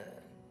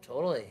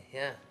 Totally,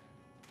 yeah.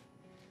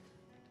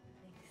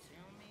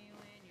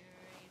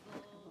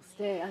 Well,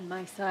 stay on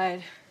my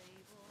side.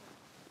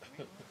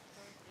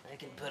 I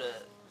can put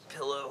a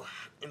pillow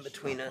in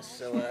between us,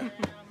 so,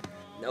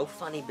 no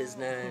funny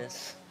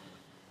business.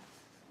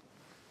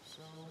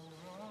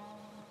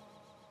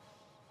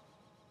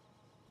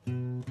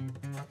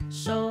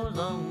 So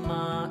long,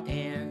 Ma,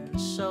 and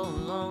so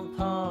long,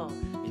 Pa.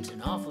 It's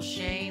an awful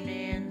shame to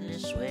end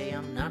this way.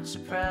 I'm not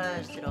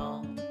surprised at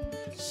all.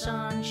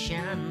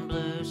 Sunshine,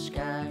 blue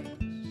skies,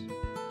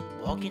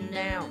 walking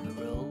down the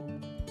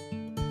road.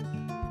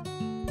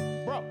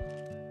 Bro,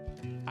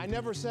 I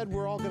never said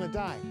we're all gonna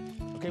die.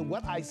 Okay,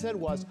 what I said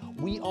was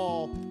we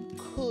all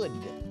could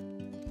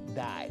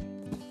die.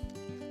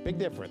 Big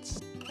difference.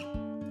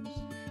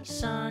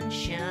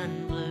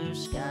 Sunshine, blue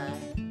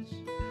skies,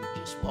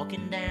 just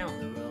walking down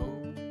the road.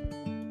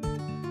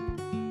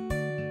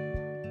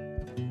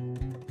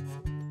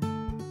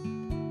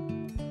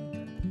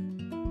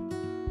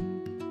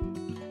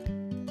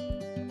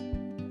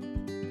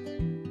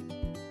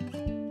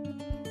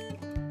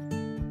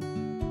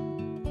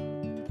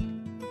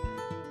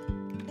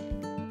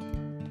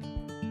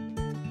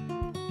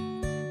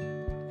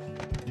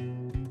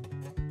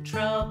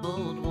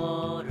 Troubled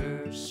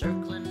waters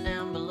circling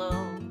down below.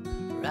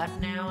 Right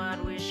now I'd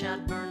wish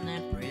I'd burned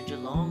that bridge a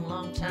long,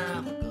 long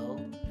time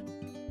ago.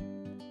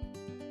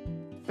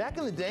 Back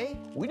in the day,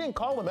 we didn't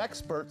call them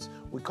experts,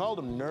 we called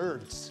them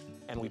nerds.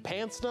 And we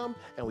pantsed them,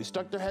 and we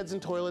stuck their heads in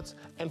toilets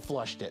and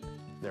flushed it.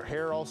 Their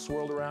hair all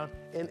swirled around,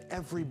 and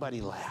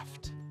everybody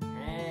laughed.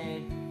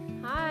 Hey.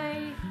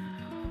 Hi.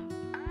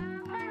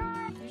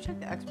 Did you check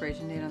the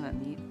expiration date on that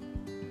meat?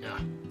 No,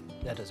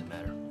 that doesn't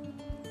matter.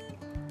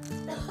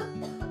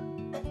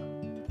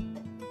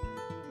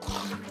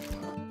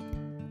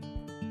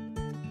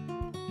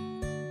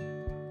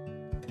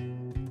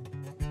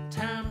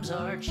 Times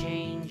are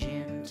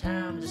changing,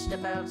 time to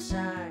step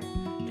outside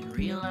and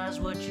realize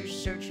what you're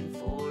searching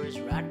for is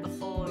right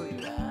before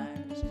your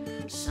eyes.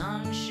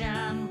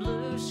 Sunshine,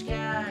 blue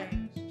skies,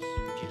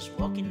 just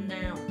walking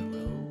down the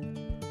road.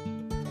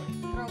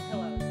 Throw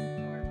pillows.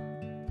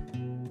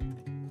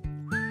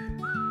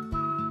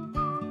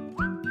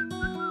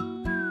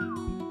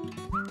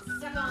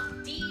 Suck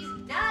on these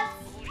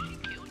nuts!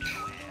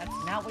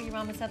 That's not what your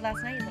mama said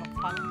last night, you little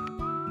punk.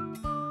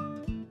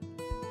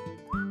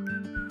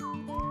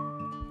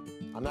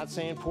 I'm not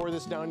saying pour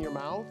this down your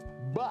mouth,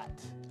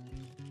 but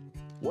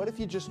what if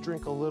you just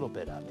drink a little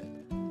bit of it?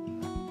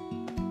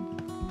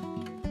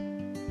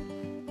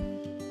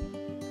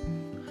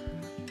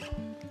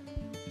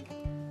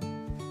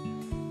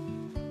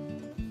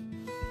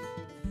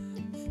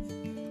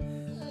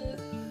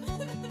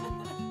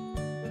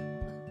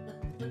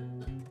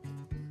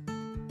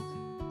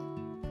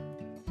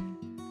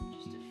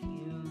 Just a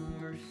few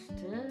more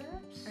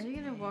steps. Are you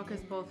gonna walk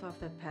us both off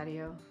that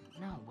patio?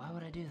 No, why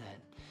would I do that?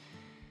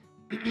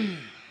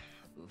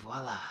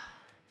 Voila.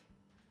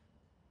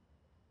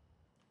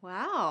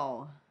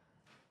 Wow.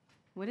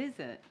 What is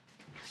it?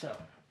 So,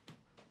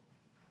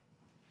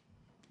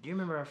 do you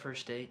remember our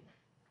first date?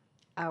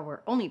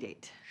 Our only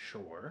date.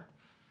 Sure.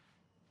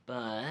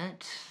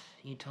 But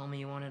you told me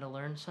you wanted to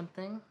learn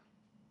something?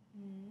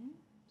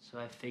 So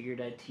I figured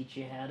I'd teach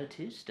you how to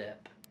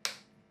two-step.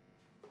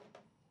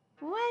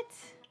 What?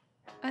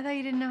 I thought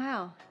you didn't know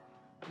how.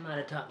 Might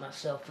have taught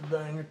myself a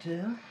thing or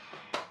two.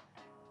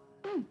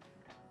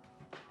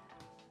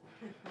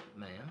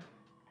 Ma'am.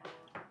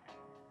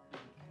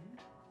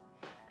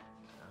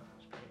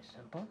 It's pretty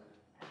simple.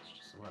 It's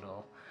just a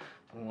little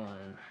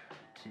 1,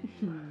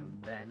 2,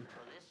 back,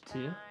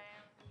 2,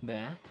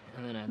 back,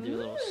 and then I do a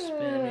little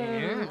spin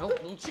here. Oh,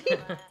 oops.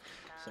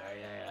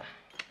 Sorry, I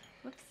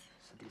Whoops.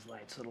 set these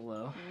lights a little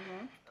low.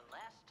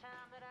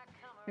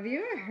 Have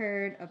you ever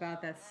heard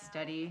about that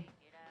study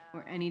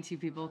where any two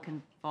people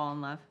can fall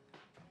in love?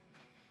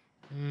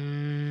 I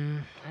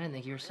didn't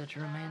think you were such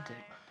a romantic.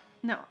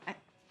 No.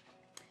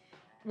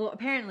 Well,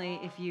 apparently,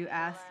 if you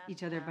ask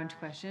each other a bunch of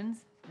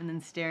questions and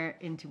then stare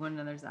into one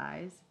another's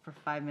eyes for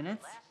 5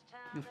 minutes,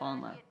 you'll fall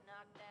in love.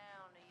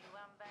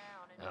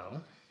 Oh?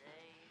 You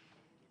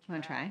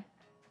wanna try?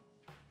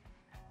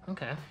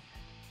 Okay.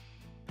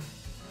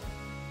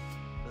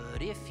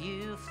 But if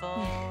you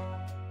fall,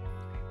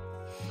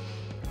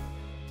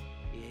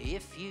 yeah,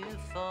 if you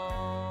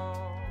fall,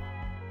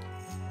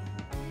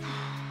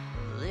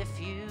 well, if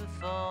you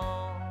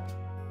fall,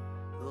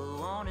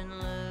 go on and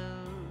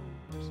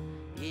lose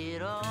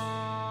it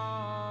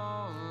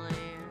all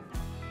and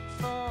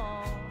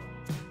fall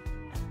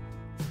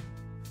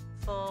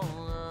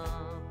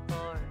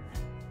apart.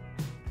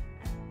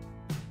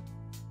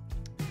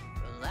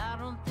 Well, I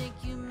don't think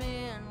you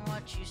meant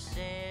what you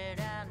said.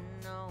 I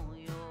know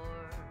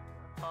your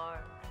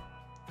heart.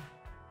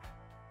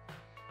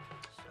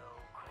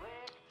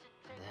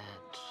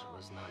 That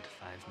was not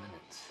 5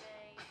 minutes.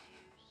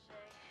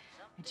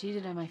 I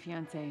cheated on my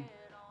fiance.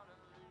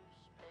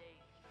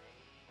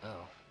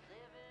 Oh,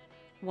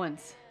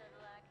 Once.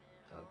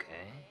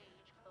 okay.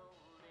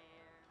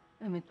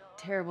 I'm a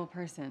terrible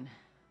person.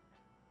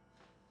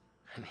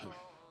 I mean,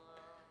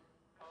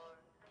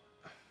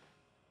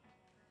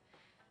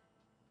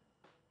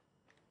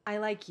 I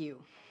like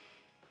you.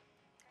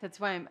 That's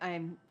why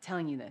I'm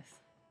telling you this.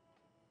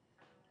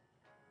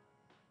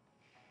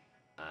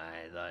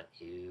 I thought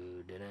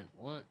you didn't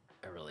want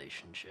a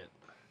relationship.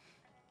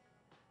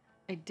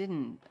 I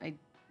didn't. I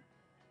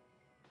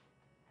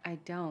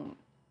don't.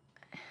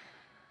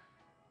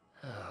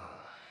 Oh.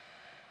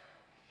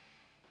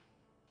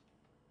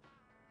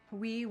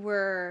 We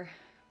were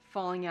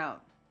falling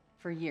out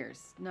for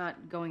years,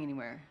 not going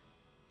anywhere.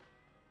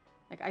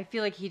 Like, I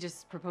feel like he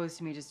just proposed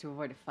to me just to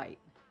avoid a fight.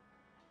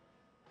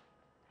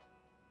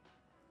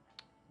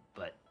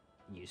 But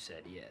you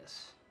said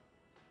yes.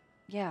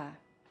 Yeah,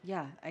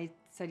 I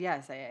said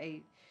yes.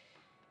 I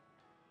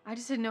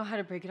just didn't know how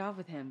to break it off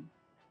with him.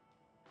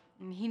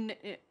 And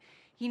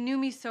he knew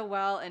me so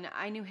well, and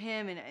I knew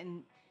him,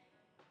 and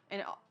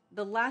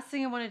the last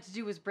thing I wanted to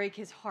do was break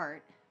his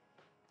heart.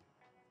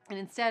 And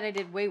instead, I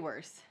did way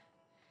worse.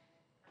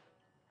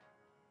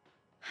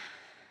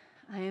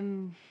 I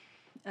am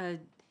a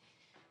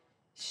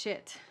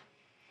shit.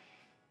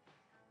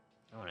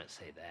 I wouldn't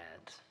say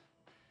that.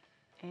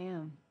 I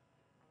am.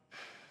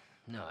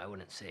 No, I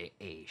wouldn't say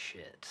a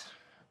shit.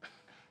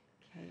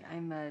 Okay,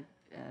 I'm a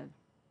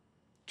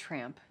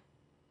tramp.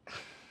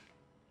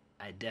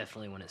 I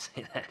definitely wouldn't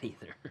say that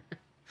either.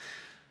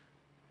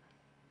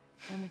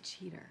 I'm a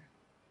cheater.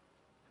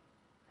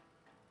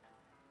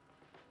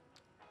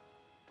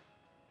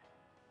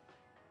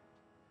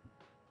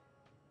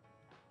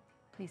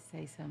 Please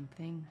say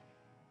something.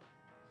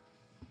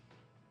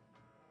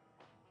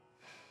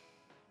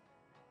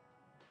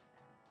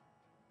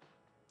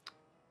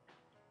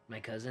 My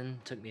cousin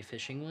took me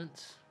fishing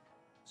once.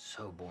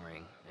 So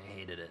boring. I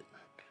hated it.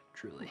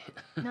 Truly.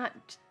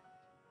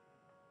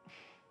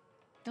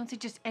 Don't say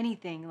just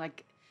anything,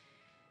 like...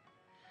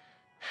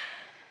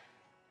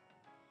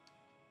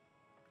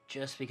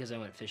 Just because I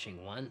went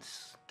fishing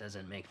once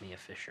doesn't make me a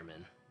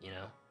fisherman, you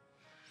know?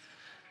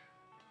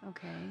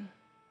 Okay.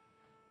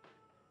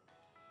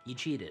 You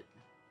cheated.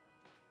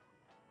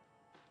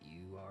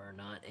 You are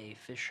not a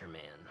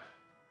fisherman.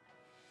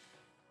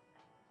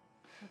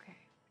 Okay.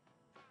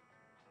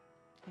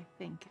 I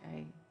think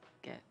I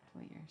get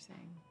what you're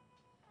saying.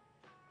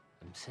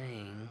 I'm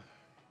saying...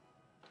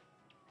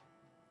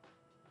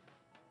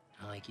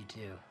 I like you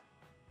too.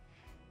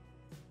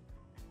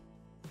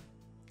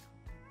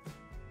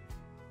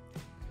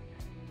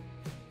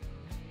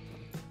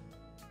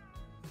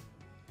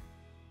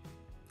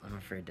 I'm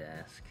afraid to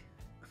ask.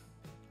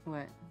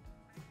 What?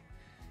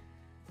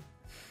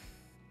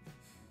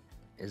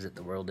 Is it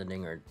the world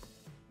ending, or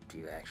do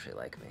you actually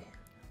like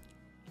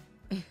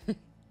me?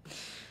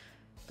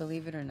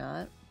 Believe it or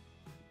not,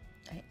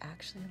 I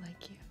actually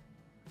like you.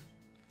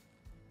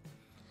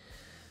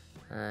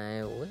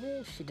 I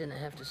wish you didn't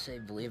have to say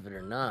believe it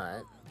or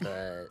not,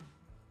 but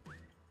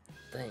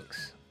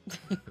thanks.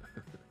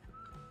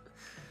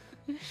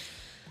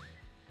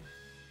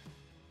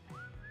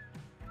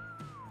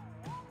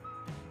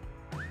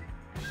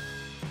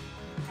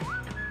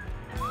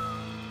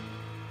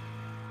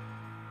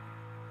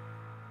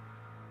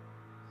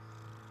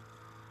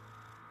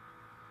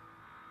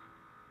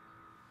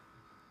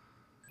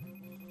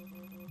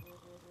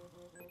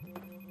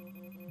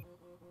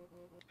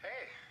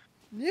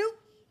 You.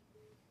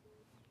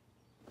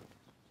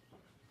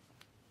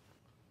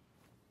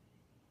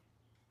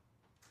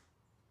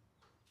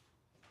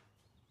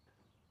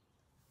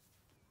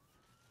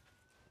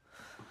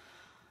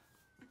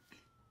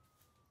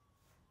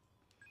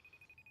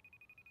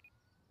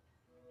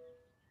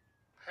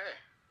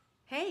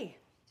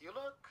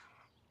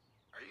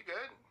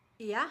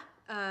 Yeah,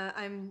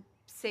 I'm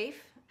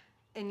safe.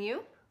 And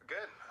you?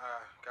 Good.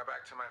 Got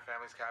back to my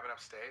family's cabin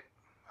upstate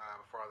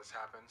before all this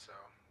happened, so.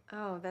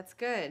 Oh, that's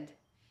good.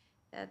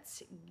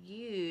 That's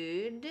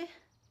good.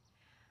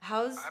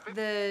 How's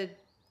the...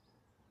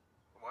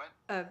 What?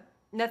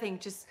 Nothing,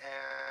 just...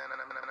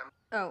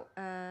 Oh,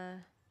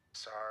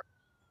 Sorry.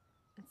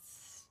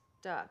 it's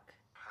stuck.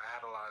 I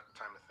had a lot of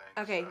time to think.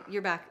 Okay, so.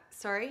 you're back.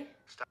 Sorry?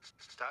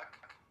 Stuck?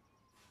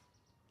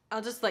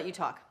 I'll just let you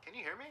talk. Can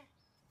you hear me?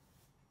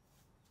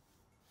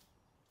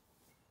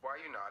 Why are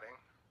you nodding?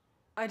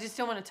 I just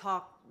don't want to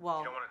talk while...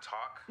 You don't want to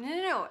talk?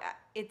 No.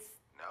 It's...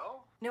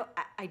 No? No,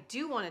 I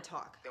do want to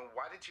talk. Then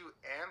why did you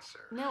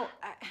answer? No,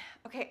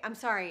 okay, I'm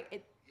sorry.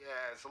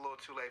 Yeah, it's a little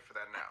too late for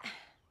that now.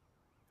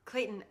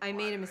 Clayton, I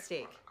made a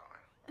mistake.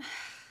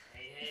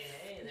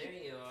 Hey, there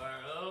you are.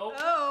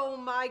 Oh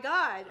my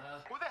God.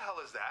 Who the hell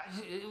is that?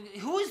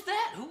 Who is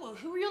that?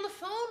 Who are you on the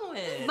phone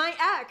with? My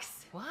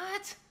ex.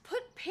 What?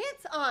 Put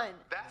pants on.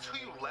 That's who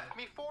you left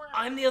me for?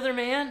 I'm the other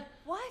man?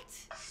 What?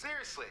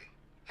 Seriously.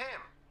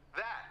 Him.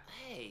 That.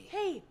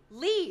 Hey,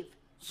 leave.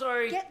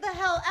 Sorry. Get the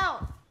hell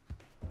out.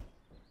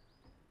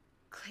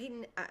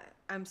 Clayton,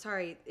 I'm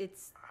sorry.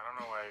 It's... I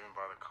don't know why I even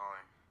bother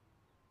calling.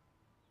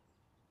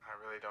 I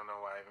really don't know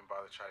why I even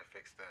bother trying to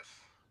fix this.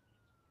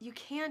 You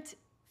can't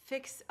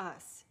fix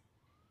us.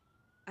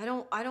 I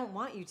don't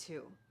want you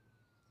to.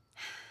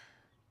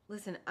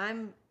 Listen,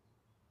 I'm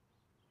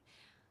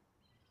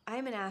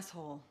an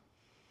asshole.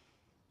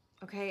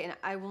 Okay? And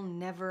I will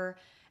never,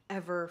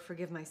 ever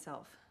forgive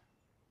myself.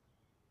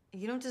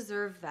 You don't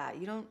deserve that.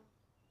 You don't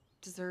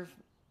deserve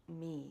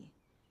me.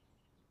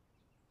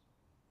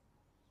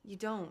 You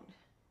don't.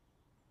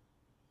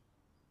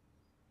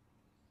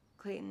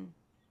 Clayton.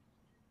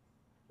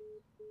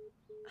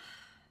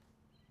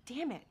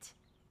 Damn it.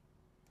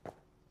 You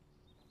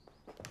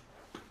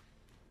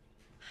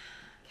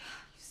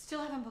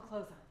still haven't put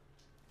clothes on.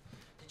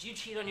 Did you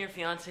cheat on your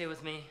fiance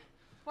with me?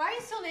 Why are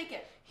you still naked?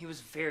 He was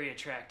very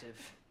attractive.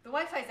 The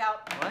Wi-Fi's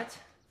out. What?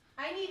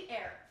 I need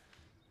air.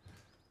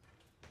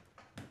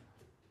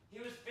 He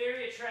was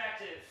very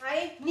attractive.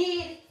 I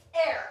need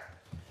air.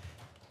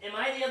 Am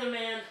I the other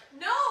man?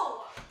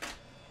 No!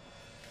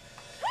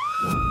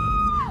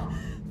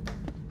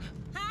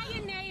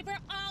 Hiya, neighbor.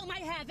 Oh, my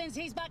heavens,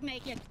 he's buck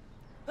naked.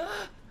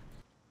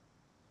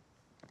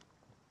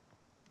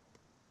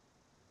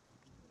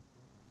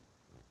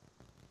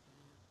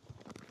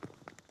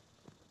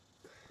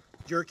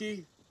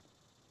 Jerky?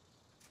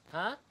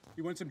 Huh?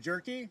 You want some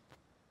jerky?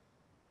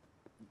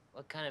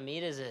 What kind of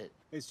meat is it?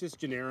 It's just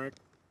generic.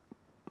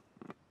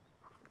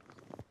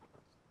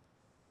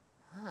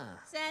 Huh.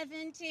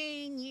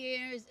 17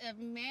 years of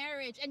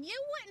marriage. And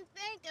you wouldn't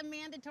think a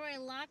mandatory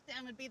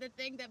lockdown would be the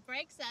thing that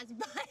breaks us,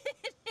 but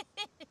it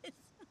is.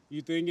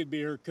 You think it'd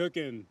be her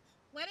cooking.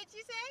 What did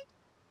you say?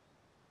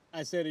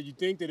 I said, you'd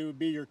think that it would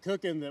be your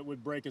cooking that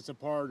would break us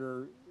apart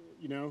or,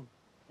 you know,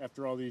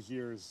 after all these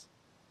years.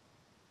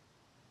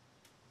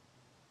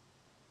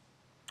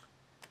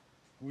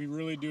 We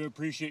really do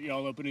appreciate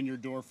y'all opening your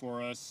door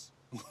for us.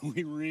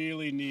 We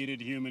really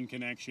needed human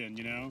connection,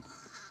 you know?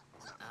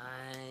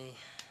 I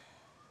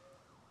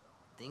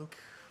think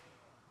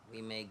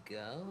we may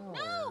go.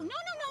 No.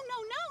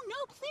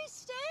 Please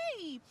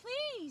stay.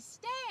 Please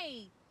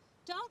stay.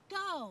 Don't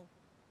go.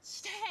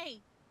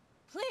 Stay.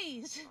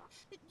 Please.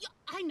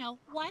 I know.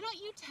 Why don't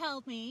you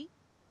tell me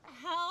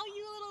how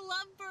you little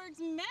lovebirds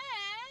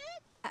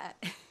met?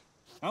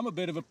 I'm a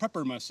bit of a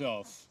prepper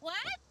myself. What?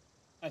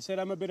 I said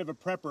I'm a bit of a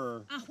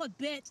prepper. Oh, a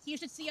bit. You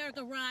should see our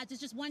garage. It's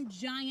just one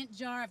giant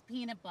jar of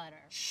peanut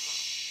butter.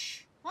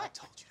 Shh. What? I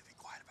told you to be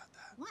quiet about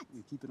that. What?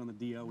 We keep it on the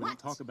DL. We What? don't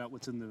talk about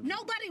what's in the...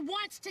 Nobody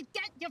wants to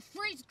get your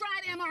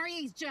freeze-dried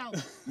MREs, Joe.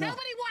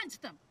 Nobody wants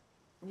them.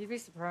 You'd be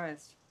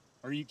surprised.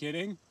 Are you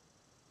kidding?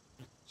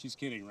 She's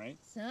kidding, right?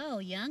 So,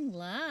 young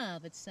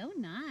love. It's so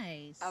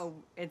nice. Oh,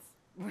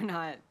 we're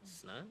not.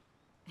 It's not?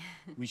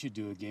 We should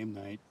do a game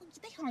night.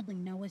 They hardly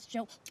know us,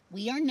 Joe.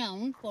 We are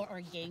known for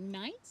our game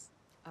nights.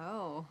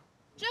 Oh.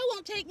 Joe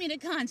won't take me to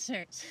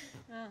concerts.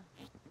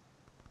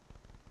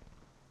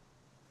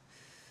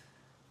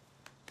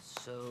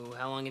 So,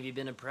 how long have you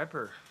been a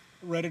prepper?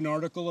 Read an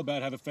article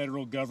about how the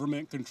federal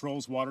government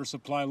controls water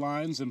supply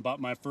lines and bought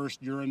my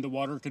first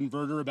urine-to-water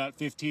converter about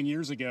 15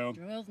 years ago.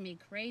 Drove me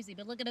crazy,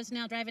 but look at us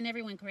now driving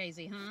everyone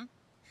crazy, huh?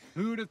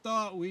 Who'd have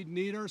thought we'd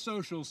need our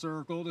social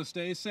circle to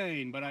stay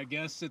sane, but I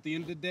guess at the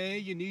end of the day,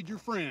 you need your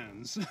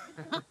friends.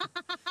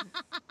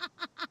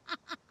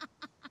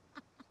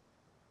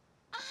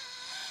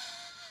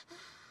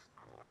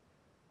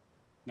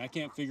 And I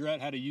can't figure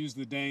out how to use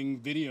the dang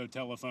video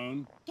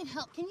telephone. Can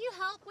you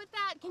help with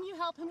that? Can you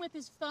help him with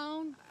his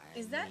phone?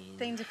 Is that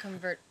thing to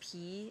convert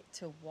pee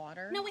to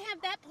water? No, we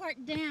have that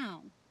part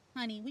down.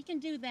 Honey, we can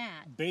do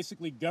that.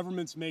 Basically,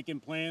 government's making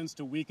plans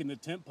to weaken the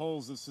tent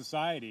poles of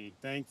society.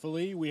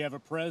 Thankfully, we have a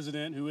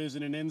president who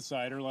isn't an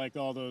insider like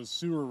all those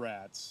sewer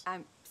rats.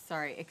 I'm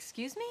sorry,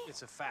 excuse me?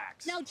 It's a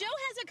fact. No, Joe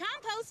has a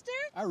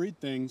composter. I read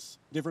things,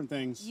 different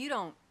things. You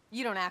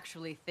don't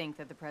actually think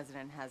that the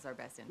president has our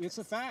best interest. It's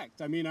a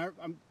fact. I mean, I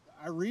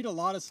read a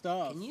lot of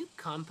stuff. Can you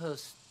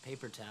compost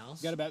Paper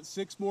towels? Got about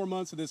 6 more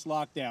months of this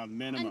lockdown,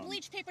 minimum.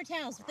 Unbleached paper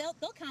towels, they'll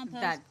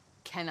compost. That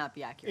cannot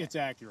be accurate. It's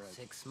accurate.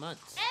 6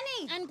 months.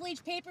 Any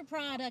unbleached paper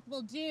product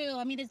will do.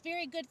 I mean, it's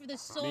very good for the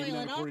soil. Maybe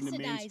not it according to oxidizes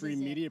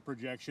mainstream it. media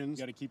projections.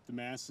 Got to keep the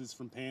masses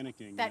from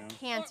panicking. That you know?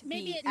 can't Or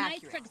maybe be it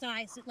accurate.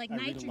 nitroxizes it, like I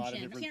read a nitrogen. lot of I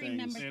different can't things.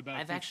 remember. Say about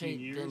I've 15 actually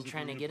years been if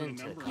trying to we get put a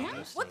into number on Yeah?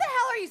 this What thing. the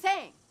hell are you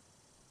saying?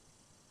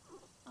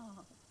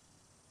 Oh.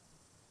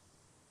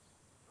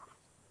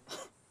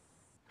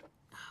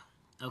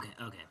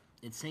 Okay.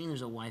 It's saying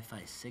there's a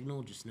Wi-Fi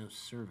signal, just no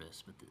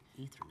service, but the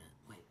Ethernet.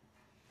 Wait,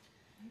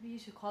 Maybe you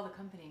should call the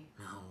company.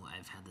 no,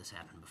 I've had this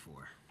happen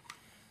before.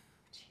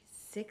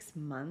 6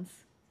 months?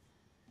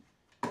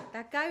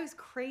 That guy was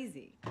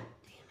crazy. Damn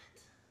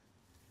it.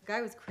 The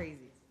guy was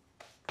crazy.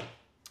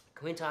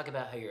 Can we talk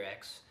about how your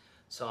ex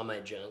saw my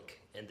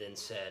junk and then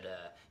said,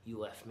 you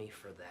left me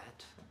for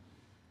that?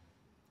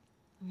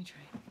 Let me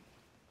try.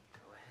 Go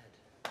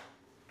ahead.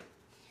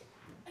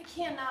 I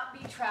cannot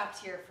be trapped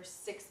here for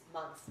 6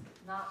 months.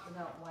 Not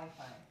without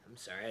Wi-Fi. I'm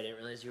sorry, I didn't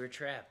realize you were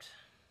trapped.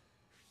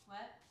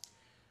 What?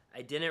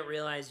 I didn't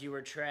realize you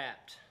were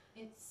trapped.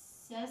 It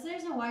says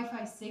there's a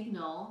Wi-Fi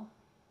signal,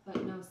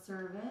 but no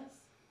service.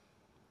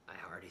 I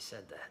already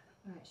said that.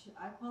 All right, should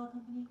I call the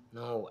company?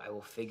 No, I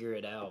will figure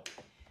it out.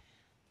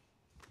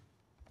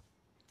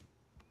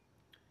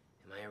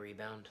 Am I a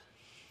rebound?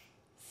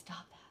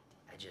 Stop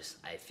that.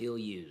 I feel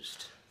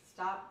used.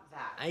 Stop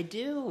that. I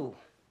do.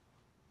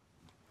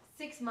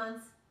 6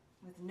 months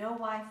with no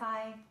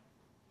Wi-Fi.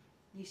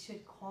 You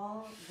should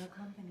call the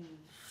company.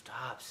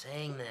 Stop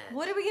saying that.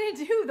 What are we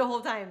gonna do the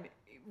whole time?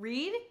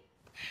 Read?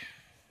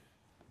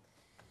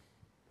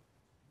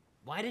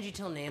 Why did you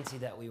tell Nancy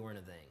that we weren't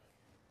a thing?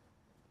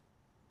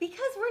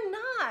 Because we're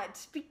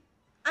not.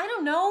 I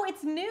don't know,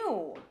 it's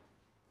new.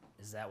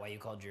 Is that why you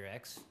called your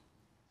ex?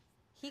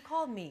 He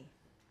called me.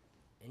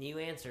 And you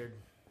answered.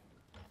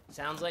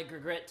 Sounds like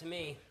regret to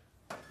me.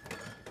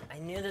 I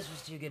knew this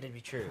was too good to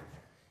be true.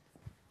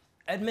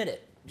 Admit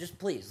it. Just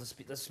please,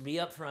 let's be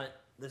upfront.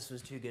 This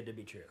was too good to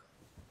be true.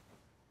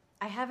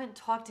 I haven't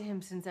talked to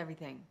him since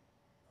everything.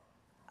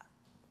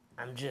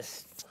 I'm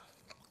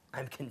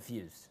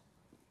confused.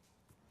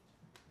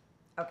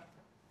 Okay.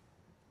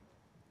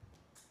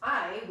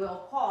 I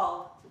will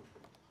call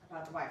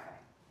about the Wi-Fi.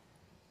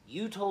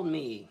 You told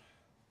me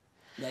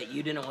that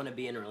you didn't want to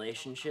be in a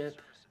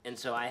relationship, and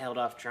so I held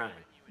off trying.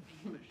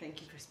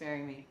 Thank you for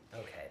sparing me.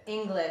 Okay.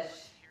 English.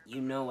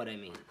 You know what I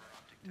mean.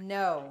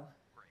 No.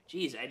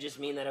 Geez, I just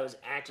mean that I was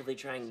actively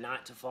trying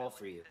not to fall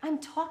for you. I'm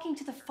talking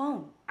to the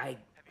phone. I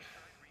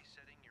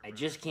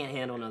just can't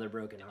handle another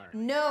broken heart.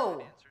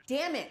 No.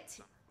 Damn it.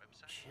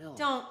 Chill.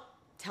 Don't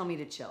tell me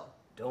to chill.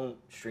 Don't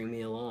string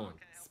me along.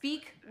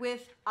 Speak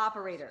with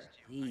operator.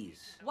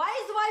 Please. Why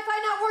is the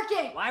Wi-Fi not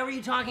working? Why were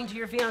you talking to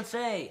your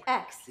fiancé?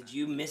 X. Did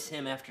you miss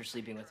him after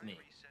sleeping with me?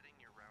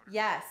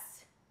 Yes.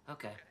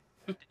 Okay.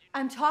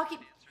 I'm talking.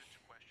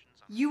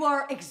 You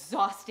are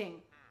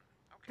exhausting.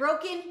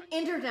 Broken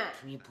internet.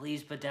 Can you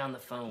please put down the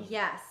phone?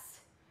 Yes.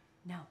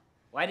 No.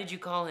 Why did you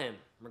call him?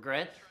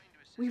 Regret?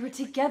 We were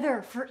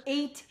together for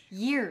 8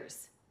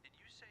 years.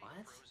 What?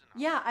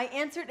 Yeah, I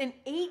answered an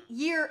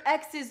 8-year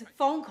ex's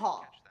phone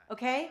call.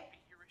 Okay?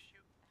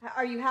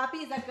 Are you happy?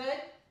 Is that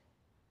good?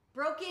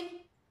 Broken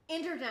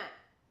internet.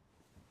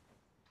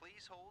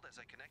 Please hold as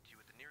I connect you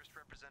with the nearest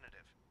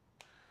representative.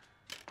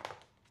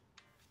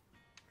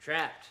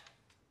 Trapped.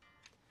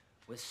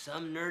 With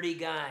some nerdy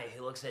guy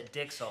who looks at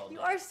dicks all day.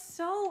 You are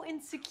so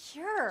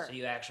insecure. So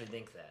you actually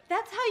think that?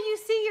 That's how you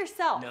see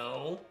yourself.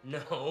 No.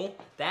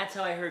 That's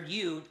how I heard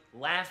you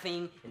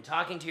laughing and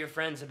talking to your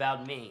friends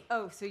about me.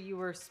 Oh, so you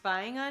were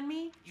spying on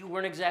me? You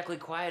weren't exactly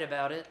quiet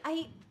about it.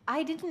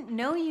 I didn't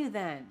know you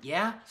then.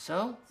 Yeah,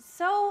 so?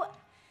 So,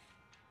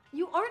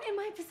 you aren't in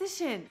my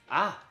position.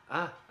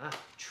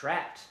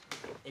 Trapped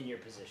in your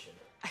position.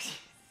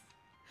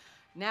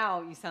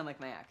 Now you sound like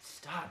my ex.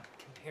 Stop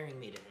comparing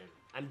me to him.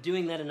 I'm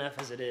doing that enough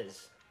as it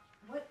is.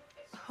 What?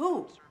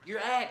 Who? Your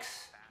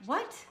ex.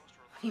 What? What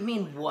do you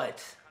mean,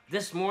 what?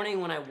 This morning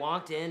when I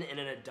walked in and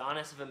an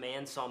Adonis of a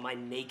man saw my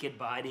naked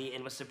body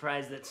and was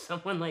surprised that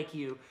someone like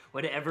you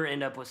would ever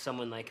end up with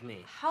someone like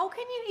me. How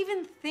can you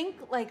even think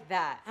like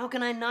that? How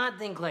can I not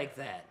think like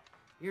that?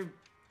 You're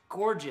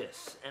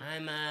gorgeous,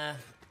 and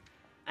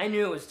I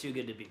knew it was too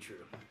good to be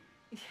true.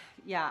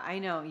 Yeah, I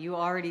know. You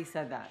already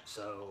said that.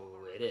 So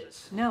it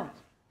is. No.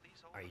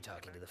 Are you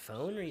talking to the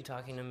phone or are you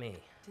talking to me?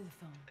 To the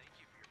phone. Thank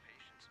you for your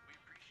patience. We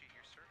appreciate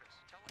your service.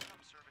 Telecom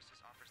Services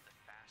offers the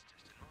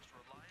fastest and most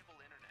reliable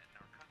internet in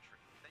our country.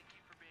 Thank you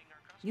for being our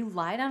customer. You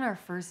lied on our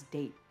first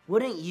date.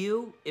 Wouldn't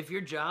you if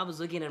your job was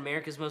looking at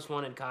America's Most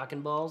Wanted cock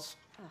and balls?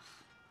 Ugh,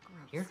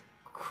 gross. You're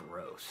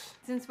gross.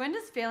 Since when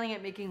does failing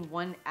at making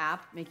one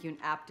app make you an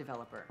app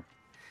developer?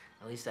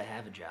 At least I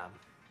have a job.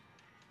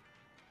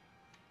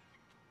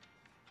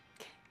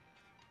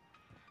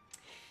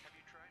 Have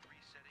you tried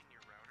resetting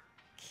your router?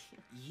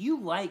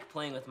 You like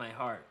playing with my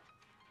heart.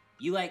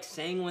 You like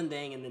saying one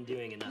thing and then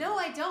doing another. No,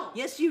 I don't.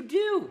 Yes, you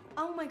do.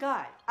 Oh my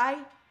god. I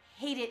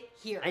hate it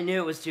here. I knew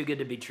it was too good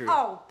to be true.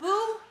 Oh,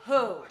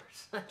 boo-hoo.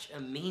 Such a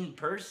mean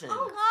person.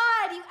 Oh,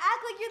 God, you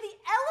act like you're the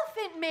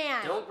elephant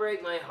man. Don't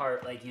break my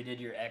heart like you did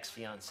your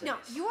ex-fiancé. No,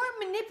 you're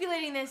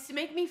manipulating this to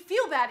make me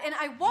feel bad, and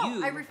I won't.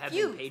 You I refuse. have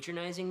been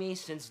patronizing me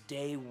since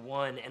day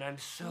one, and I'm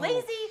so...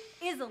 Lazy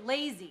is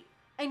lazy.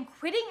 And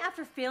quitting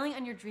after failing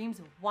on your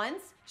dreams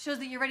once shows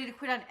that you're ready to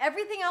quit on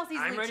everything else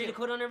easily, I'm ready too. to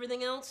quit on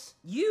everything else?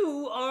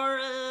 You are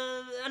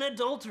an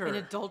adulterer. An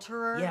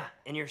adulterer? Yeah,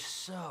 and you're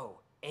so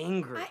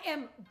angry. I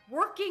am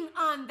working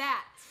on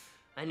that.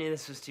 I knew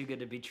this was too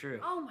good to be true.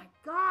 Oh my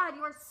God,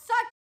 you are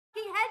such a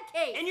head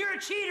case. And you're a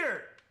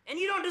cheater, and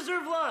you don't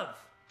deserve love.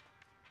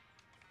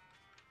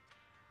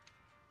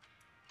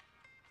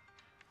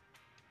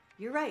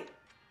 You're right.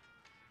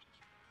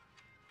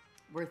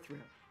 We're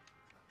through.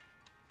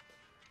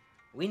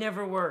 We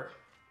never were.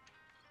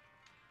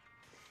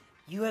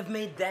 You have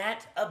made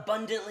that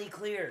abundantly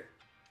clear.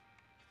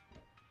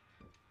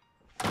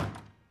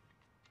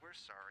 We're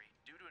sorry.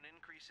 Due to an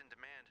increase in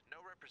demand, no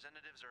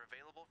representatives are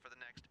available for the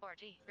next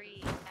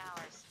 43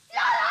 hours.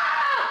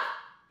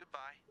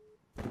 Goodbye.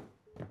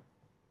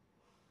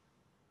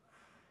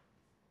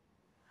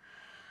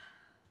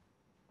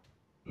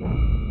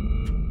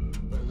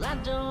 Well, I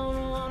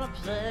don't wanna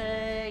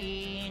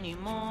play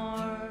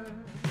anymore.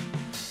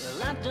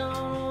 Well, I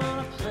don't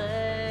wanna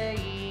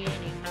play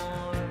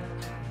anymore.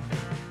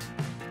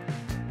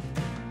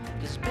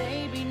 'Cause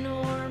baby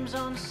Norm's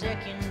on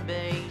second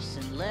base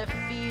and left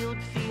field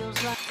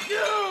feels like...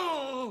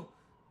 No!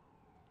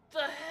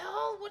 The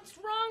hell? What's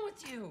wrong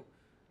with you?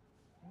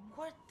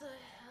 What the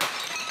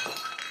hell?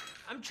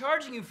 I'm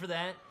charging you for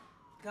that.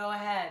 Go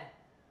ahead.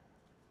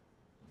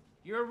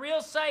 You're a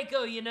real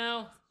psycho, you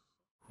know.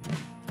 Well,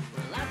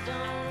 I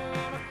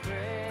don't wanna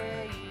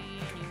pray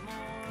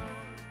anymore.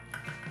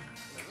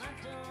 Well, I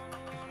don't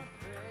wanna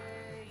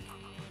pray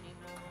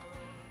anymore.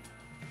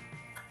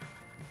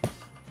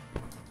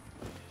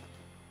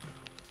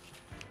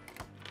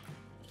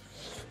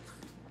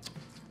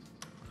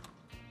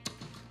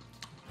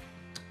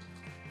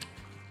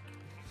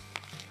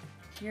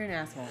 You're an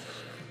asshole.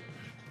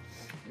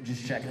 I'm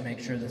just checking to make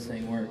sure this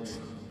thing works.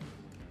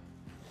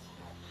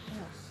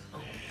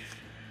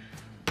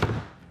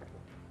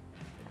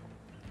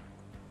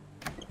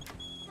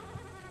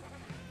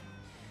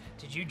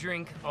 Did you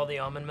drink all the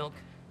almond milk?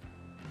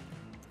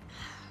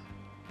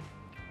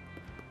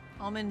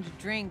 Almond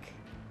drink,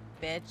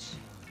 bitch.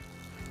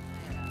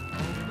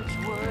 It's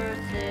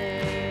worth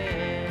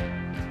it.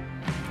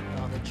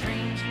 All the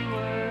dreams you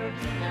were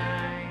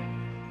denied.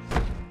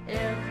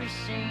 Every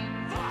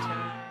single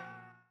time.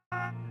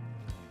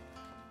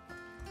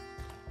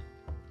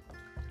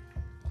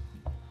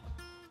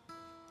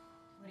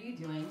 What are you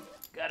doing?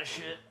 Got a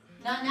shit.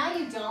 Not now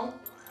you don't.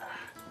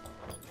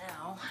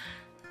 Now,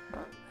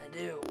 I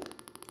do.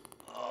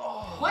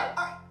 What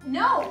are...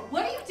 No!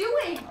 What are you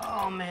doing?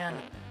 Oh,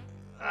 man.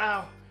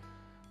 Ow.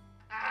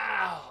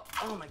 Ow.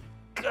 Oh, my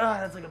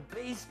God. That's like a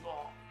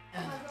baseball.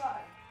 Oh my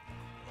God.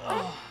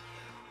 Oh.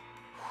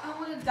 I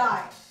want to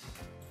die.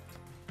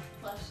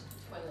 Flush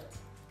the toilet.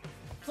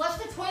 Flush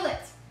the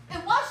toilet!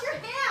 And wash your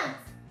hands!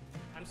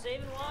 I'm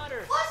saving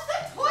water. Flush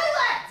the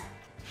toilet!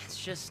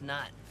 It's just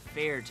not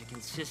fair to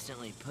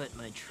consistently put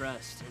my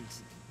trust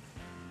into...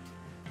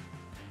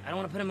 I don't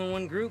want to put them in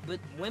one group, but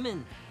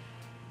women.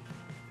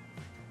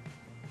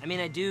 I mean,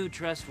 I do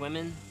trust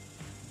women,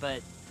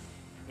 but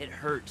it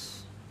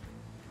hurts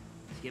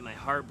to get my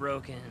heart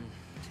broken,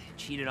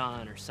 cheated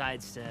on, or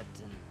sidestepped,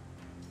 and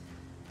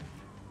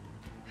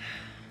I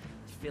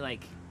feel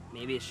like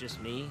maybe it's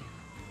just me,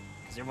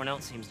 because everyone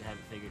else seems to have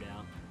it figured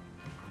out.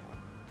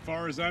 As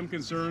far as I'm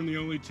concerned, the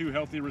only two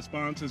healthy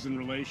responses in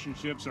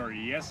relationships are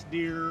yes,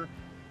 dear,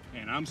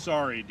 and I'm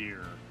sorry,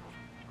 dear.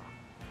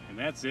 And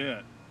that's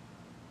it.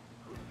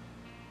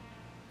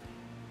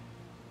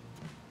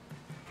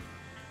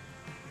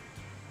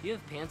 Do you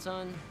have pants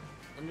on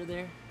under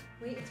there?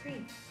 Wait, it's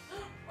green.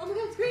 Oh my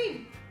God, it's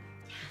green!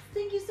 Yes,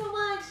 thank you so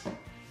much!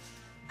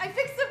 I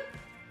fixed the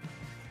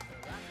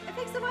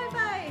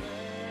Wi-Fi!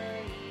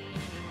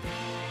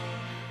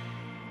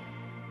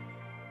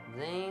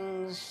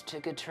 Things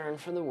took a turn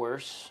for the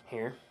worse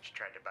here. She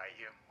tried to bite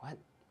you. What?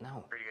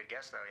 No. Pretty good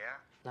guess, though, yeah?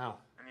 No.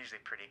 I'm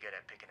usually pretty good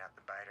at picking out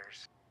the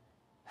biters.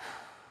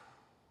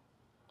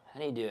 How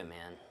do you do it,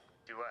 man?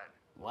 Do what?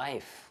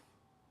 Life.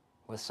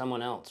 With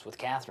someone else, with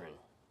Catherine.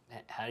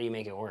 How do you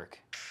make it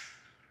work?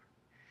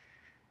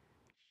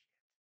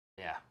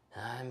 Yeah.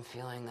 I'm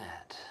feeling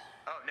that.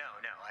 Oh, no,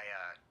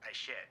 I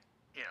shit.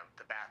 You know,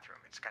 the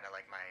bathroom. It's kind of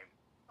like my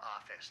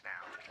office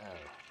now. Oh.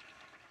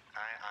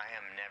 I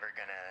am never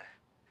gonna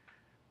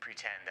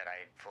pretend that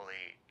I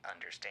fully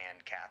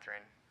understand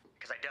Catherine.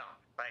 Because I don't.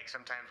 Like,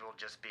 sometimes we'll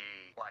just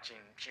be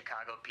watching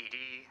Chicago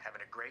PD, having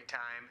a great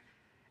time,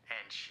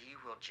 and she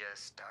will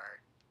just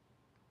start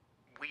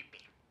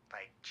weeping.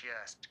 Like,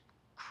 just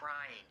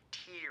crying,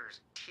 tears.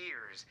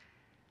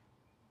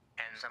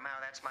 And somehow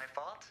that's my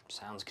fault?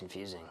 Sounds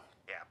confusing.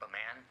 Yeah, but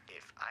man,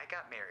 if I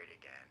got married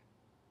again,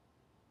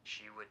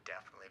 she would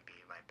definitely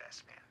be my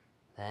best man.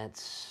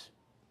 That's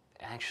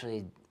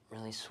actually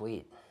really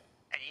sweet.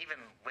 And even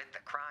with the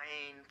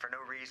crying for no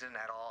reason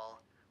at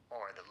all,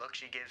 or the look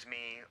she gives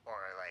me, or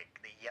like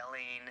the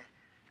yelling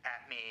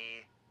at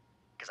me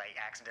because I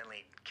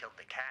accidentally killed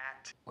the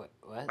cat. What?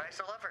 But I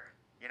still love her,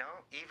 you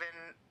know, even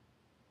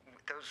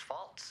with those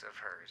faults of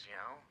hers, you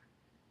know.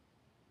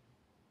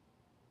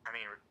 I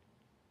mean,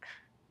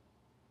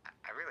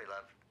 I really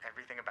love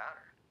everything about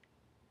her.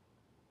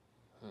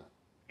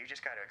 You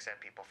just got to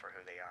accept people for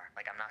who they are.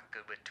 Like, I'm not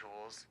good with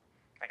tools.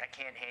 Like, I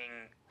can't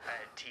hang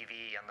a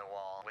TV on the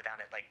wall without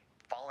it, like,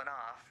 falling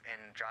off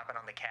and dropping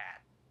on the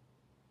cat.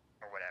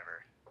 Or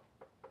whatever.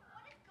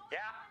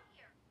 Yeah?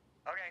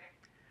 Okay.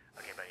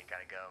 Okay, buddy,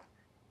 gotta go.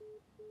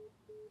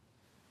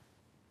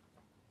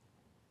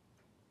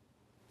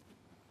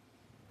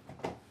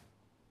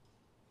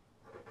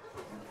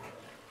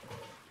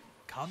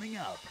 Coming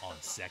up on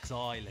Sex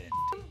Island.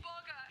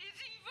 Bugger, is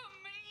either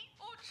me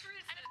or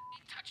Tristan?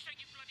 And touched her,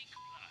 you bloody...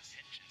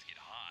 Tensions get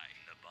high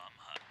in the bum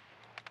hut.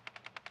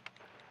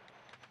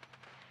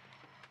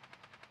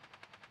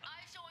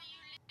 I saw you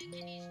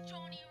licking his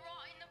Johnny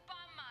right in the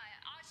bum,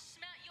 mate. I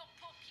smelt your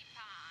pocky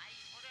pie.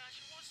 Well,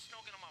 she was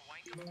snogging on my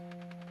wanker. No.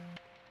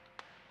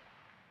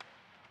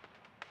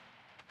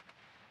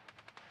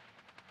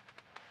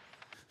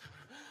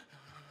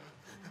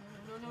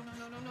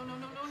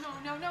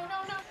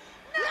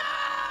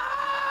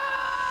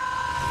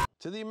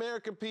 To the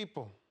American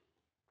people,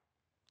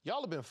 y'all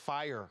have been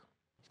fire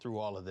through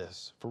all of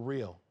this, for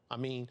real. I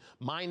mean,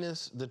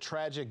 minus the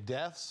tragic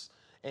deaths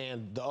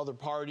and the other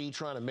party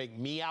trying to make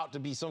me out to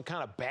be some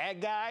kind of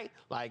bad guy.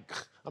 Like,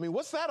 I mean,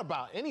 what's that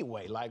about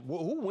anyway? Like,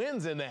 who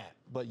wins in that?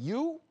 But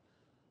you,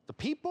 the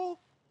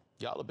people,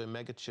 y'all have been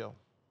mega chill.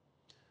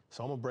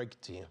 So I'm gonna break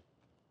it to you.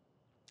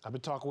 I've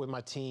been talking with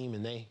my team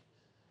and they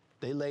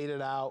laid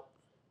it out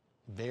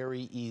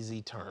very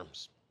easy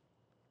terms.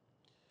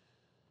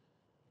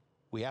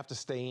 We have to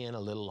stay in a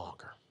little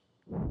longer.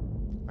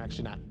 We're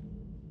actually not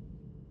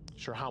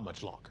sure how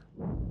much longer.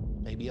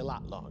 Maybe a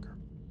lot longer.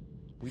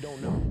 We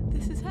don't know.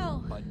 This is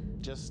hell. But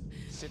just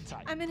sit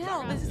tight. I'm in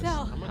hell. This is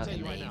hell. I'm gonna tell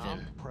you right now,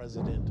 I'm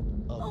president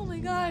of Oh my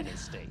the God. United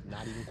States.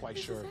 Not even quite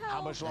This sure is how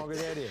hell. much longer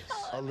that is.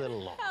 A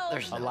little longer. Hell.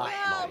 There's a lot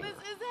hell. longer. This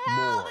is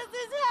hell. More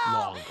This is hell.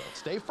 longer.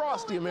 Stay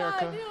frosty,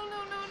 America. No.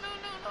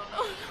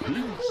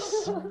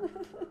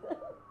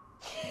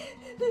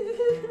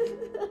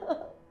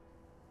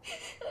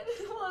 I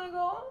just want to go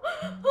home.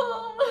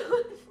 I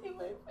want to see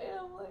my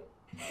family.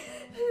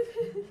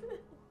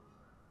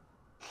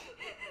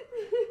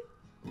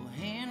 Well,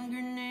 hand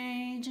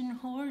grenades and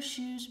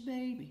horseshoes,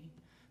 baby.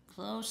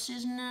 Close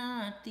is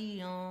not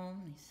the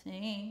only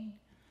thing.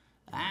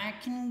 I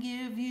can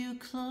give you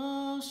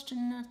close to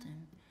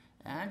nothing.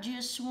 I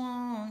just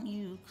want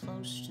you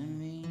close to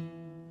me.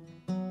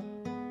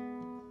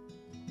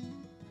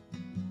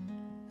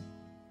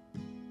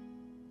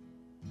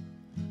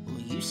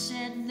 Well, you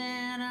said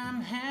that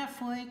I'm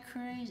halfway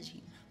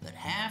crazy, but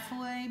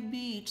halfway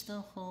beats the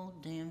whole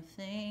damn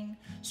thing.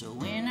 So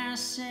when I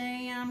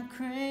say I'm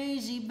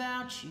crazy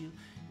about you,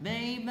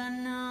 babe, I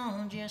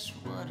know just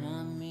what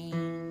I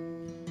mean.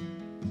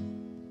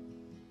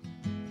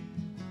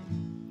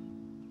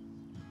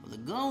 Well, the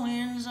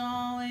going's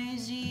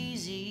always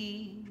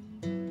easy,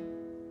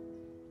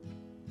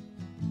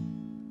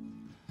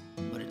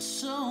 but it's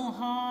so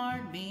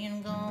hard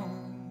being gone.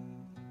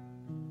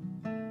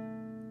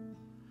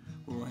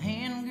 Well,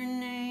 hand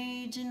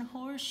grenades and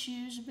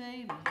horseshoes,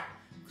 baby.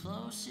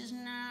 Close is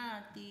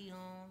not the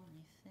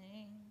only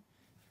thing.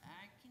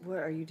 What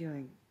are you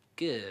doing?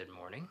 Good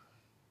morning.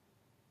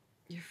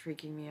 You're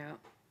freaking me out.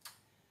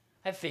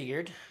 I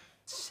figured,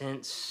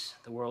 since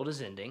the world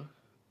is ending,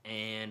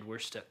 and we're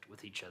stuck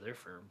with each other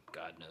for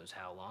God knows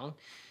how long,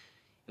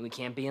 and we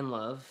can't be in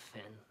love,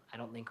 and I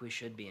don't think we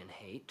should be in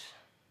hate,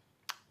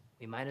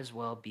 we might as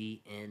well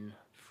be in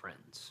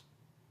friends.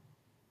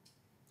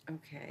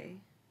 Okay.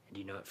 And do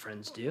you know what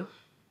friends do?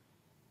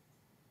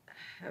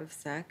 Have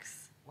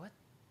sex? What?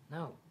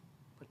 No.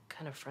 What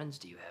kind of friends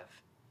do you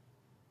have?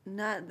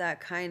 Not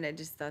that kind. I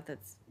just thought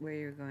that's where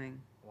you're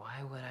going.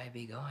 Why would I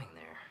be going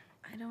there?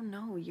 I don't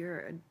know. You're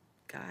a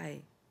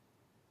guy.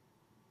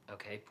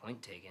 Okay,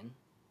 point taken.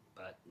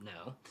 But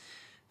no.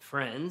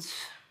 Friends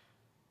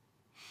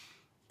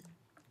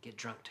get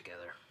drunk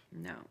together.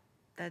 No.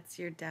 That's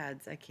your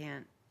dad's. I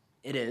can't.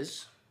 It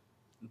is,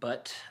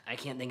 but I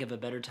can't think of a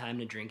better time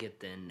to drink it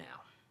than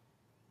now.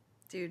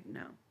 Dude,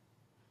 no.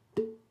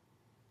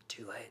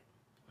 Too late.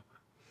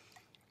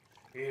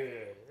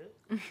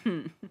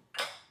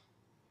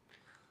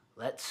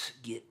 Let's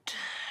get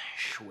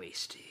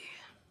schwasty.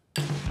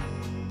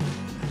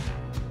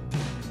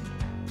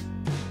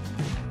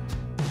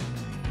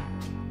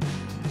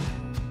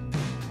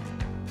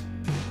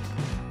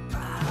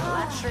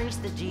 I trace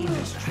the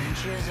deepest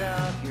trenches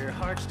of your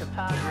heart's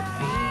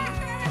topography.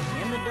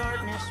 And the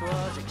darkness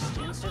was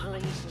extensive, at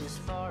least as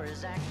far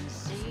as I can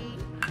see.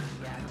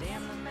 God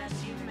damn the mess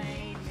you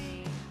made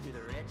me. Through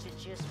the wretched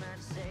just might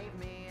save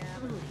me, I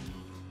believe.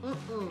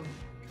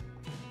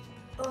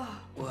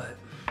 What?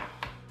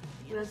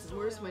 That's the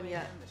worst one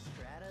yet.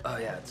 Oh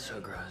yeah, it's so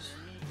gross.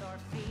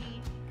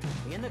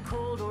 in the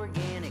cold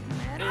organic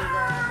matter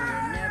that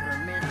we're never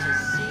meant to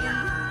see.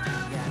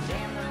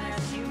 Goddamn the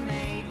mess you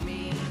made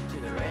me. To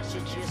the wretch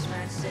it just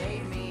might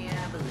save me,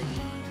 I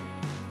believe.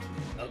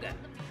 Okay.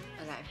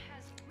 Okay.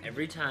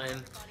 Every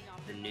time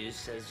the news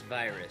says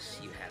virus,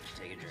 you have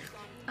to take a drink.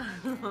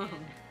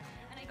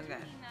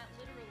 Okay.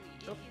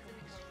 Oh.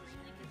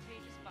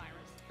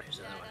 Here's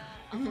another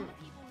one.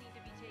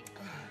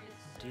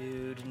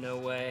 Dude, no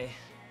way.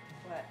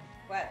 What?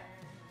 What?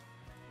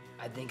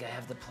 I think I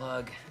have the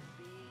plug.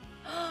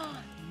 No.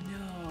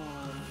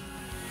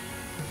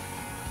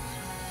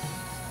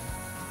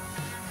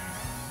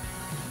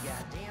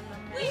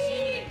 We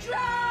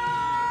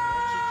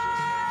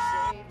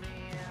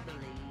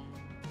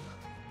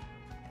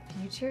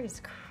Future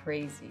is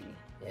crazy.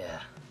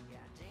 Yeah.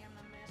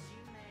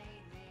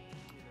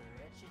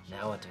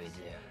 Now what do we do?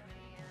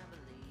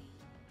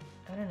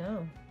 I don't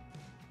know.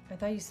 I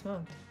thought you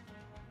smoked.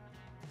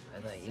 I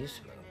thought you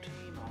smoked.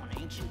 on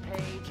ancient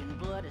page and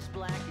blood as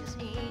black as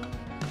ink.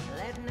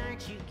 That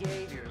night you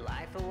gave your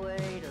life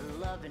away to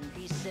love and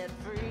be set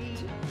free.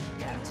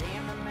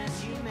 Goddamn the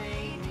mess you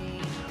made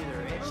me. You're the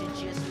wretch you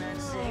just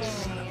meant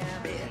save me,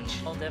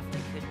 bitch. Well,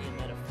 definitely could be a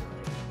metaphor.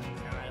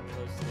 Not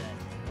opposed to that.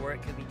 Or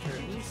it could be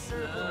true. You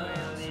circle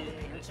around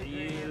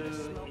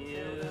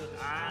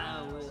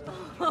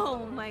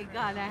Oh my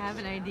god, I have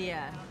an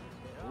idea.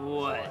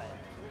 What?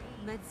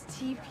 Let's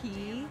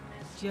TP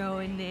Joe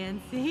and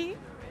Nancy.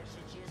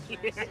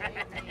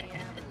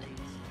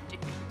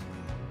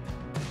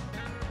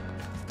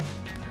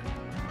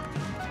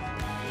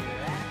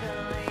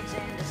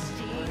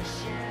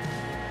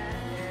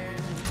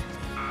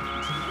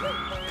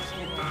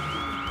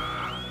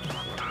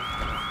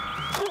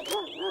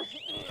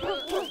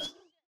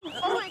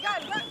 Oh my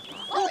god, run!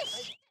 Holy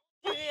shit!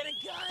 You had a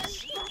gun!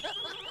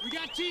 We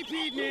got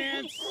TP'd,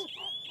 Nance.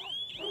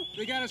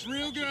 They got us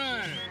real good.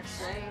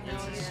 It's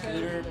a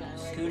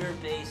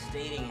scooter-based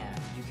dating app.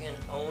 You can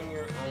own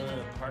your own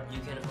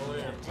apartment. You can own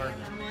an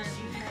apartment.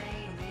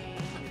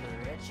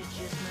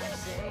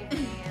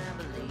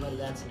 But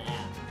that's an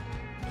app.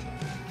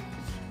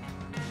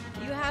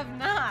 You have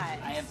not.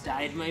 I have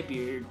dyed my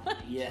beard.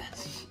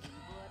 Yes.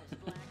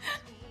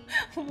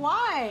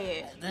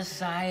 Why? This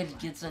side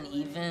gets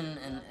uneven,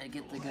 and I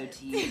get the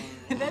goatee.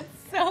 That's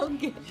so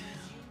good.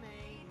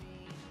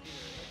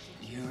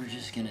 You were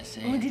just gonna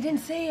say Oh, I it. didn't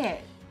say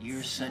it.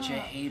 You're such a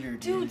hater,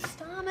 Dude, dude.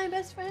 stop. My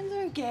best friends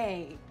are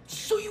gay.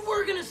 So you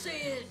were gonna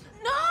say it?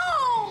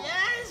 No!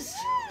 Yes!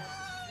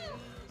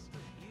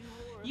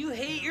 You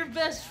hate your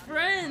best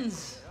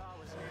friends.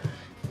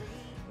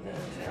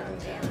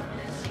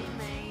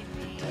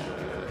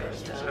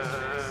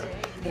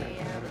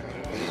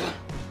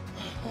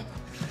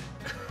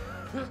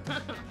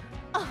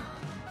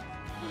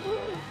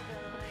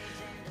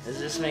 Does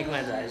this make my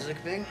eyes look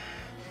big?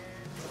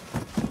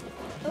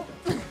 Oh,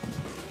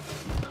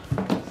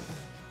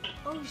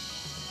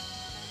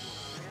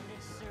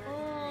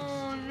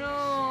 Oh,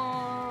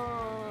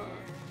 no.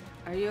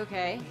 Are you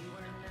okay?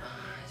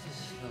 I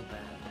just feel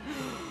bad.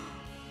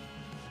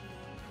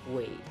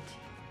 Wait.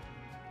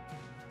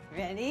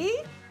 Ready?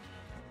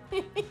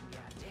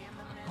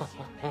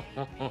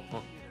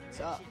 What's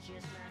up?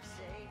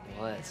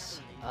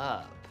 What's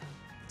up?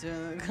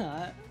 Doing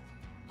hot?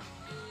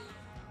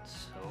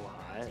 So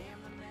hot.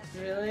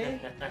 Really?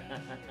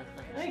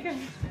 Like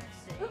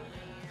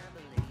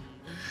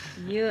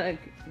you look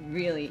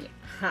really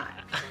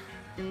hot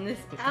in this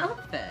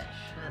outfit.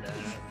 Shut up.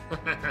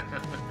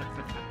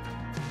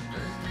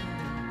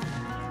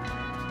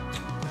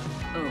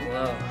 Oh,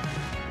 whoa.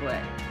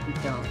 What? You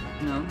don't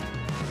know?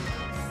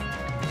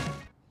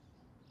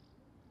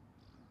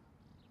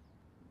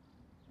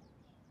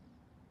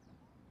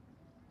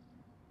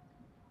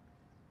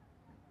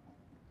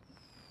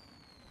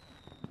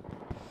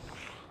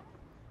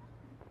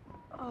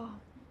 Oh.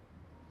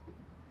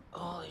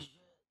 Holy shit.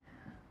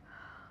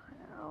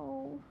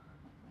 Ow.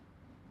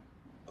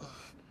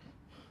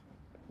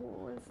 What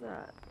was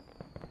that?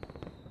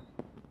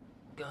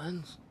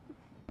 Guns?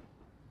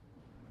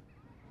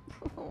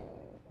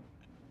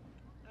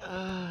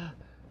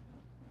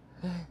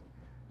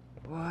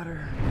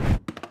 Water.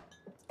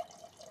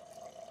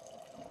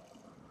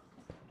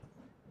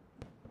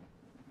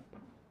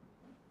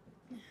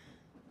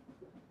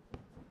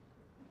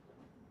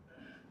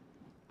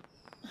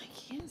 I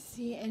can't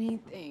see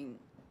anything.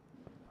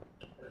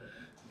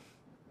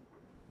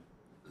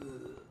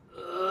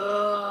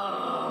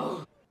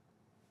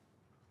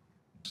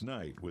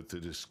 Night, with the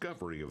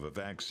discovery of a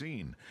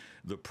vaccine,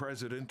 the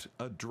president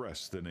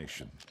addressed the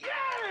nation. Yeah!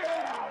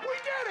 We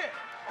did it!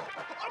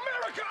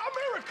 America,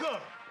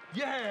 America!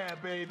 Yeah,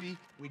 baby,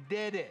 we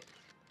did it.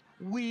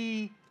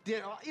 We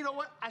did. You know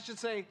what? I should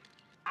say,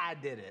 I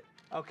did it.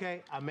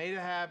 Okay, I made it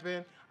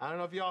happen. I don't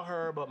know if y'all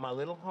heard, but my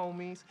little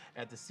homies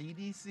at the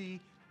CDC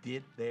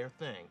did their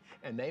thing.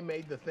 And they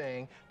made the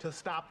thing to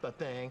stop the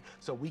thing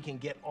so we can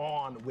get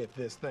on with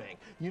this thing.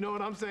 You know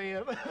what I'm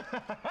saying?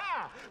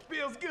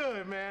 Feels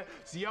good, man.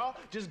 So y'all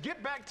just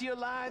get back to your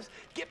lives,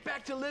 get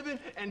back to living,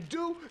 and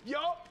do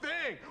your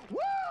thing.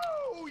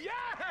 Woo!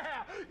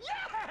 Yeah!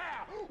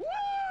 Yeah!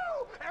 Woo!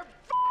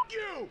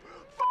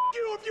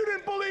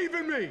 didn't believe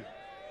in me!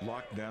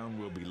 Lockdown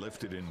will be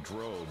lifted in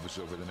droves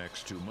over the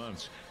next 2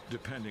 months,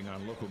 depending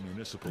on local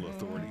municipal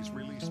authorities'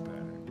 release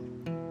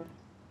pattern.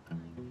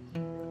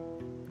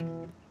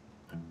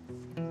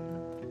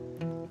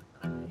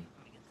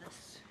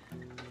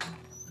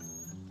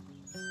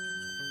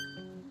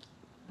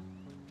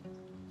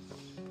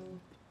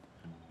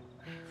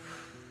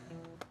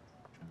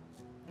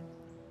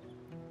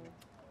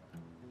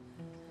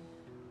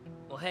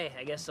 Well, hey,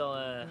 I guess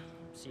I'll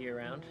see you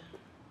around.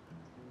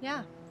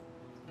 Yeah.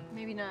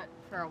 Maybe not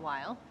for a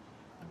while.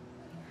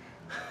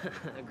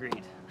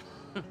 Agreed.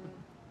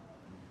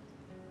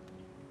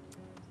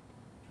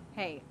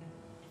 Hey,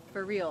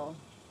 for real,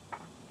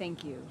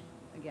 thank you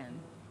again.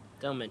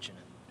 Don't mention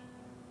it.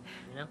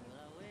 You know?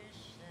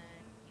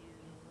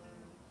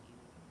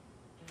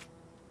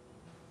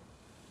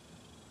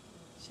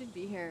 Should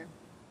be here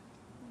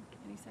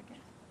any second.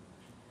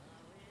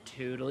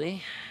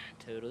 Totally.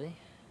 Totally.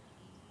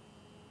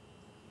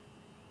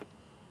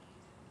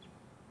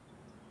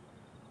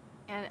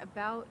 And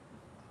about...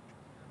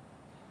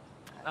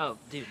 Oh,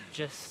 dude,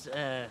 just,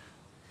 I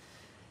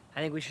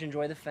think we should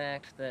enjoy the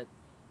fact that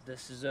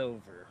this is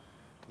over,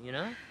 you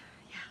know?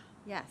 Yeah.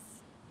 Yes,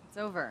 it's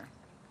over.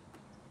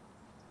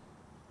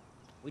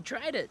 We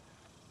tried it.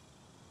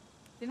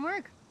 Didn't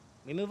work.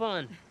 We move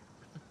on.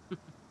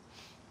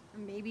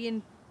 Maybe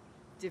in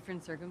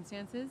different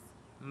circumstances.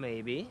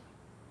 Maybe.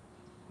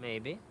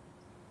 Maybe.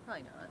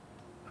 Probably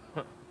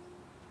not.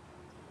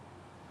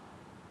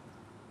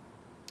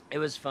 It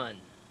was fun.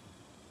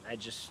 I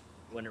just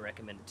wouldn't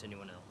recommend it to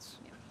anyone else.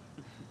 Yeah.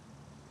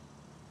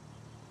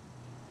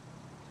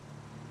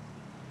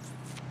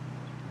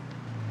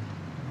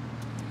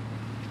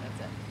 That's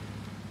it.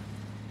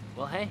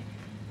 Well, hey.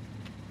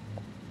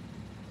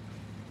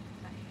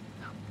 Bye.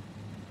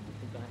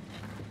 Goodbye.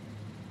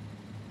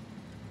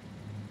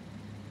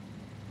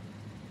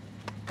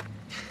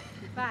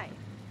 Goodbye.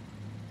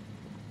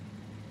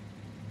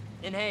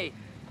 And hey,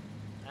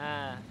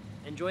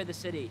 enjoy the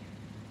city.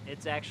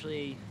 It's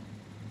actually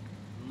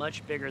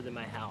much bigger than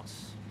my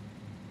house.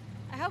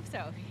 I hope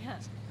so, yeah.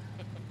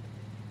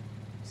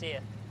 See ya.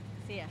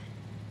 See ya.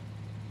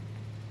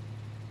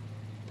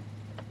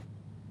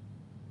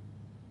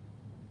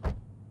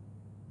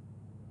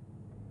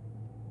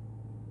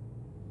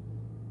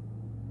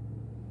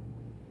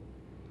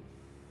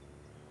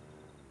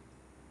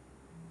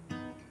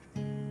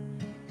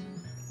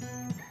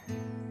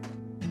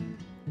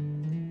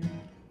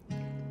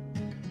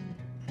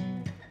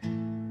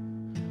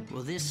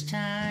 Well, this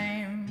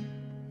time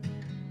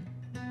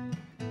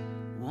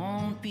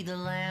won't be the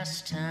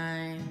last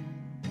time.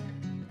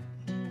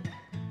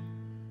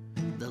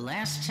 The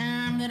last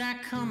time that I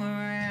come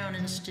around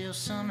and still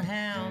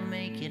somehow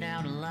make it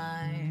out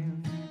alive.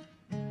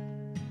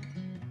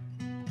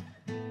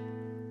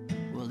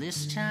 Well,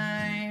 this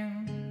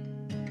time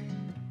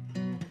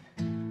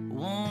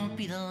won't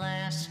be the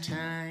last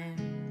time.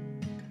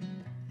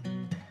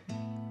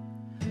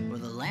 Well,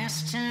 the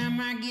last time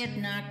I get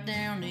knocked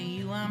down to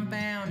you, I'm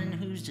bound, and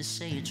who's to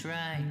say it's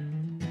right?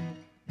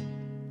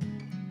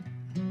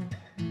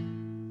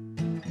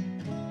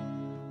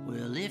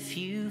 Well, if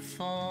you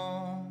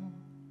fall,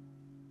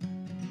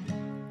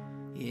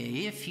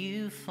 yeah, if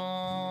you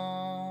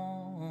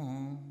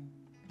fall,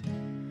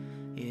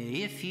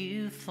 yeah, if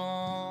you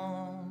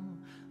fall,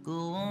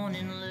 go on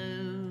and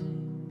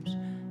lose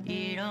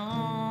it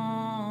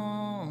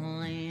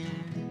all and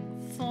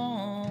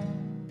fall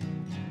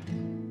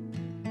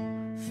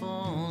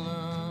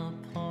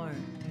apart.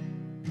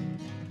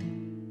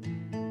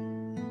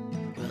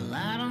 Well,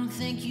 I don't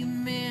think you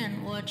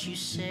meant what you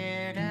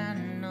said. I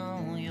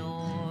know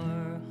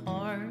your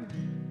heart.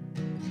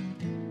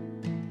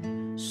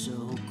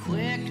 So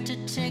quick to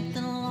take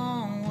the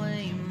long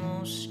way.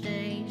 Most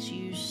days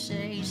you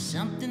say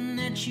something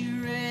that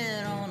you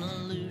read on a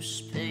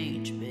loose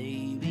page,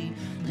 baby.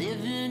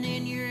 Living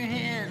in your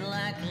head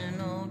like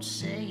an old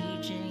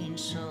sage ain't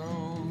so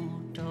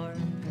dark.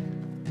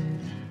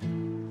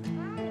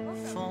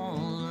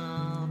 Fall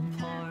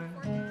apart.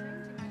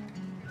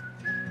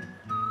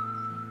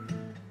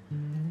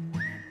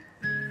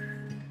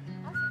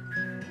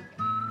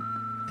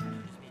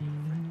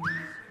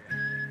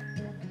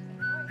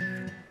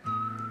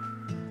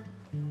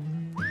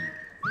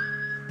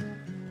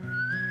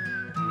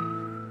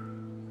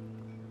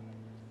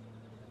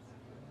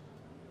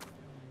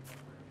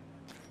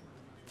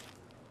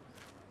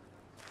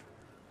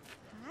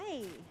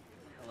 Hi.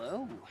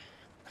 Hello.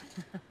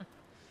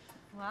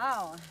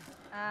 Wow.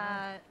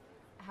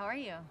 How are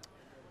you?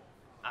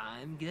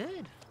 I'm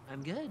good.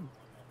 I'm good.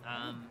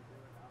 I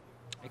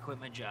quit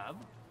my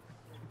job.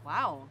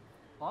 Wow.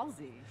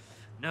 Ballsy.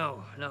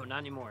 No, not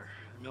anymore.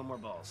 No more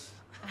balls.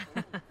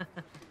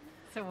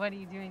 So what are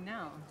you doing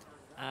now?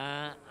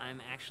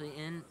 I'm actually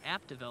in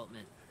app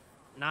development.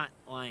 Not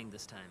lying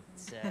this time.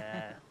 It's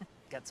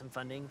got some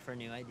funding for a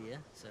new idea,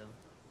 so.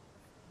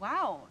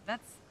 Wow,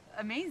 that's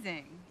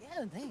amazing.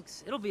 Yeah,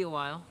 thanks. It'll be a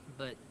while,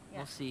 but Yeah.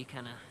 we'll see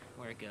kind of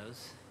where it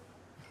goes.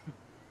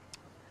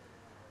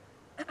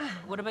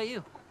 What about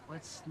you?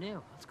 What's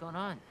new? What's going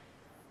on?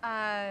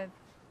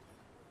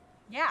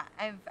 Yeah,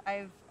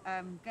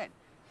 good.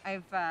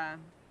 I've got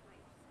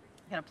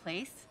a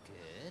place.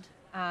 Good.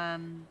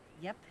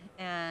 Yep,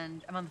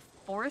 and I'm on the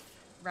 4th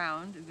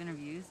round of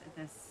interviews at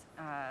this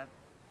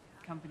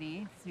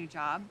company, this new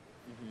job.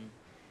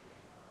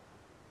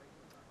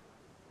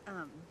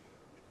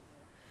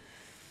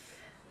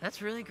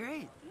 That's really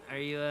great. Are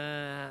you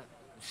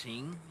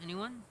seeing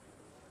anyone?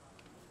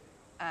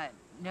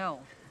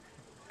 No.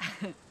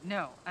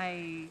 No,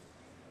 I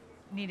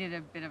needed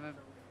a bit of a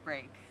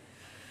break.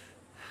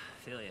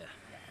 Feel ya.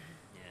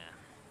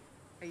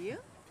 Are you?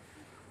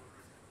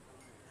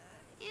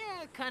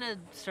 Yeah, kind of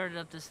started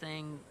up this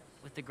thing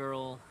with the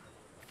girl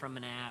from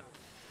an app.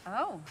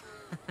 Oh.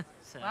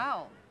 So,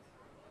 Wow.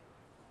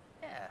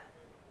 Yeah,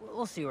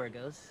 we'll see where it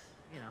goes,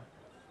 you know.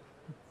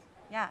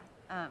 Yeah.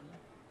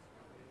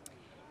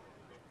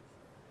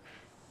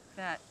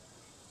 That.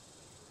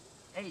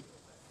 Hey,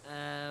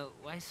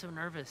 why so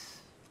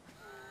nervous?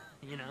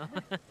 You know,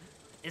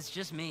 it's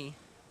just me,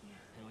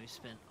 and we've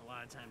spent a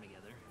lot of time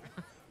together.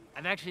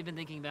 I've actually been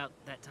thinking about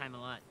that time a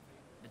lot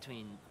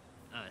between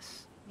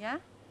us. Yeah?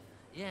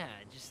 Yeah,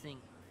 I just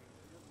think,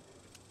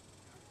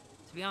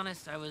 to be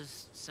honest, I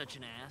was such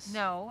an ass.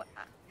 No.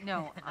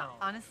 No.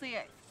 Honestly,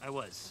 I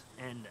was,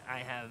 and I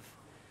have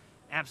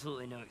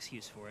absolutely no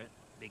excuse for it,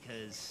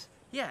 because,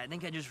 yeah, I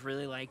think I just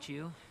really liked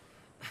you,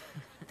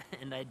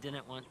 and I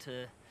didn't want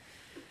to,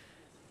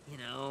 you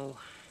know,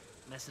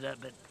 mess it up,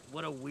 but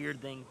what a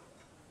weird thing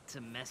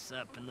to mess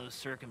up in those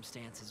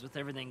circumstances with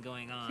everything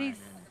going on. please.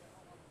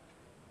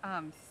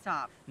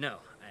 Stop. No,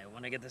 I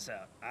want to get this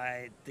out.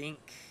 I think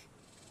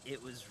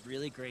it was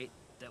really great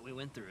that we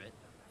went through it,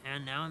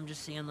 and now I'm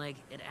just seeing, like,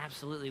 it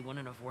absolutely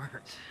wouldn't have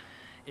worked.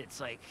 It's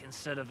like,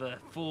 instead of a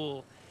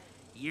full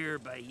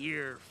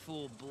year-by-year,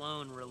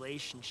 full-blown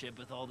relationship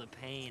with all the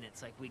pain,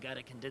 it's like we got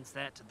to condense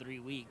that to 3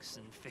 weeks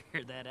and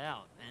figure that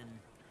out. And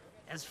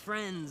as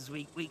friends,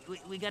 we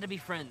got to be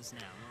friends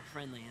now. We're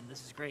friendly, and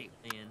this is great.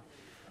 And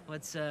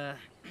what's, Well,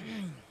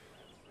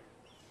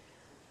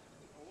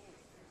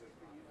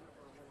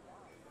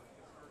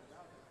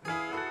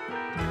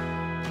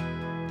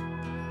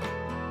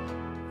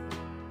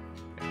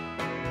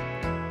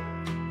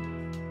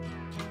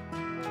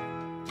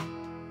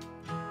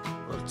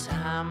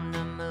 time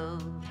to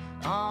move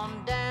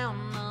on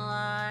down the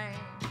line.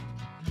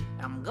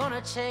 I'm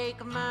gonna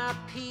take my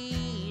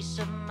peace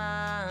of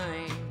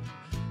mind.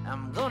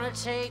 I'm gonna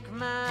take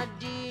my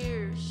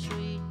dear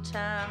sweet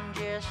time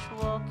just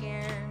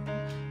walking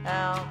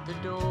out the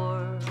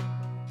door.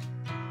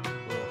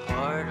 Well,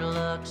 hard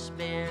luck's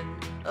been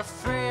a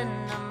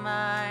friend of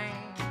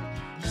mine.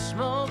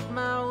 Smoke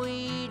my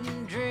weed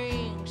and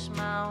drinks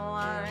my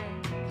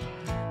wine.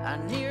 I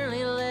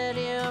nearly let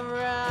him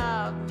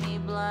rob me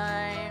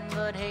blind,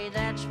 but hey,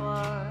 that's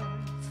what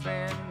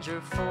friends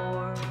are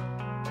for.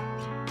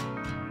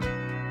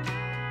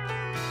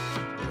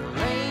 Well,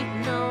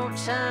 ain't no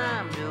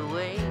time to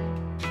wait.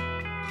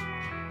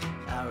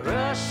 I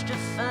rush to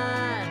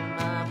find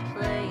my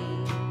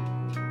place.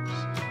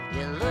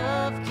 Your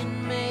love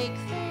can make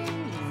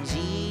things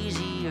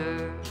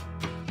easier.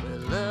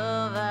 With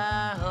love,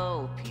 I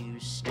hope you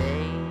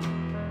stay.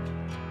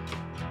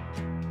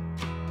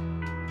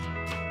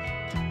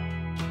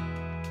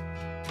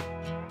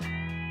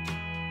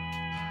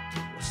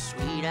 Well,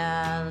 sweet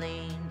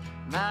Eileen,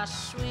 my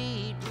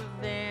sweet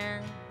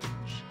revenge,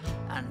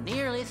 I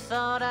nearly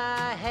thought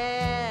I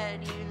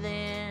had you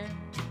then,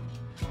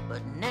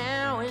 but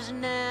now is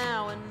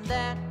now, and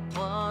that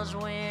was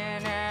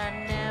when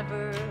I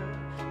never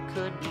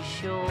could be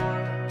sure.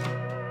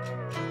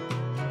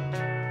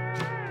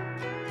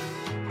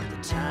 The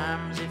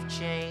times have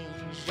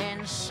changed,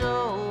 and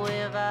so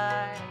have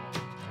I.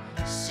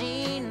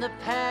 Seen the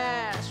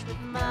past with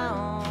my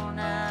own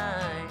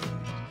eyes.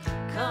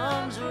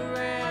 Comes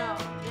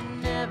around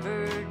and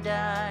never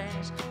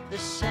dies the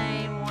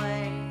same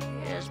way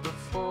as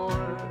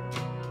before.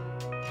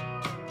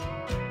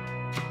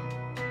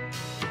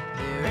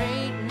 There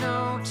ain't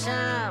no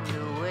time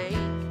to wait.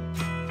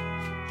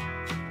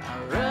 I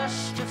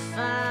rush to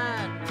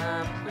find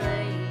my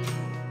place.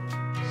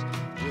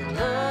 Your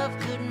love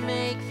could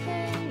make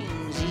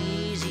things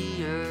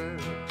easier.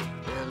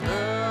 Your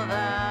love,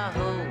 I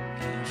hope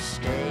you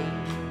stay.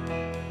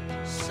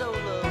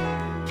 Solo.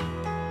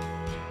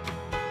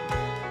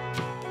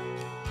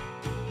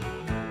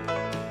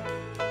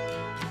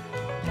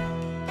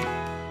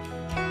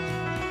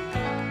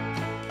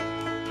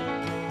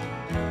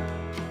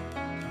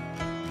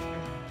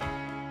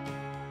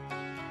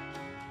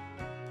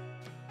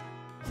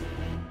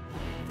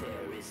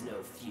 There is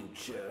no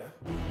future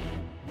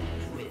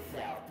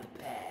without the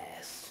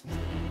past.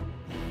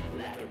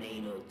 Like an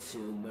anal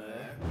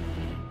tumor,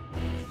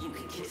 you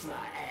can kiss my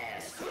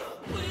ass.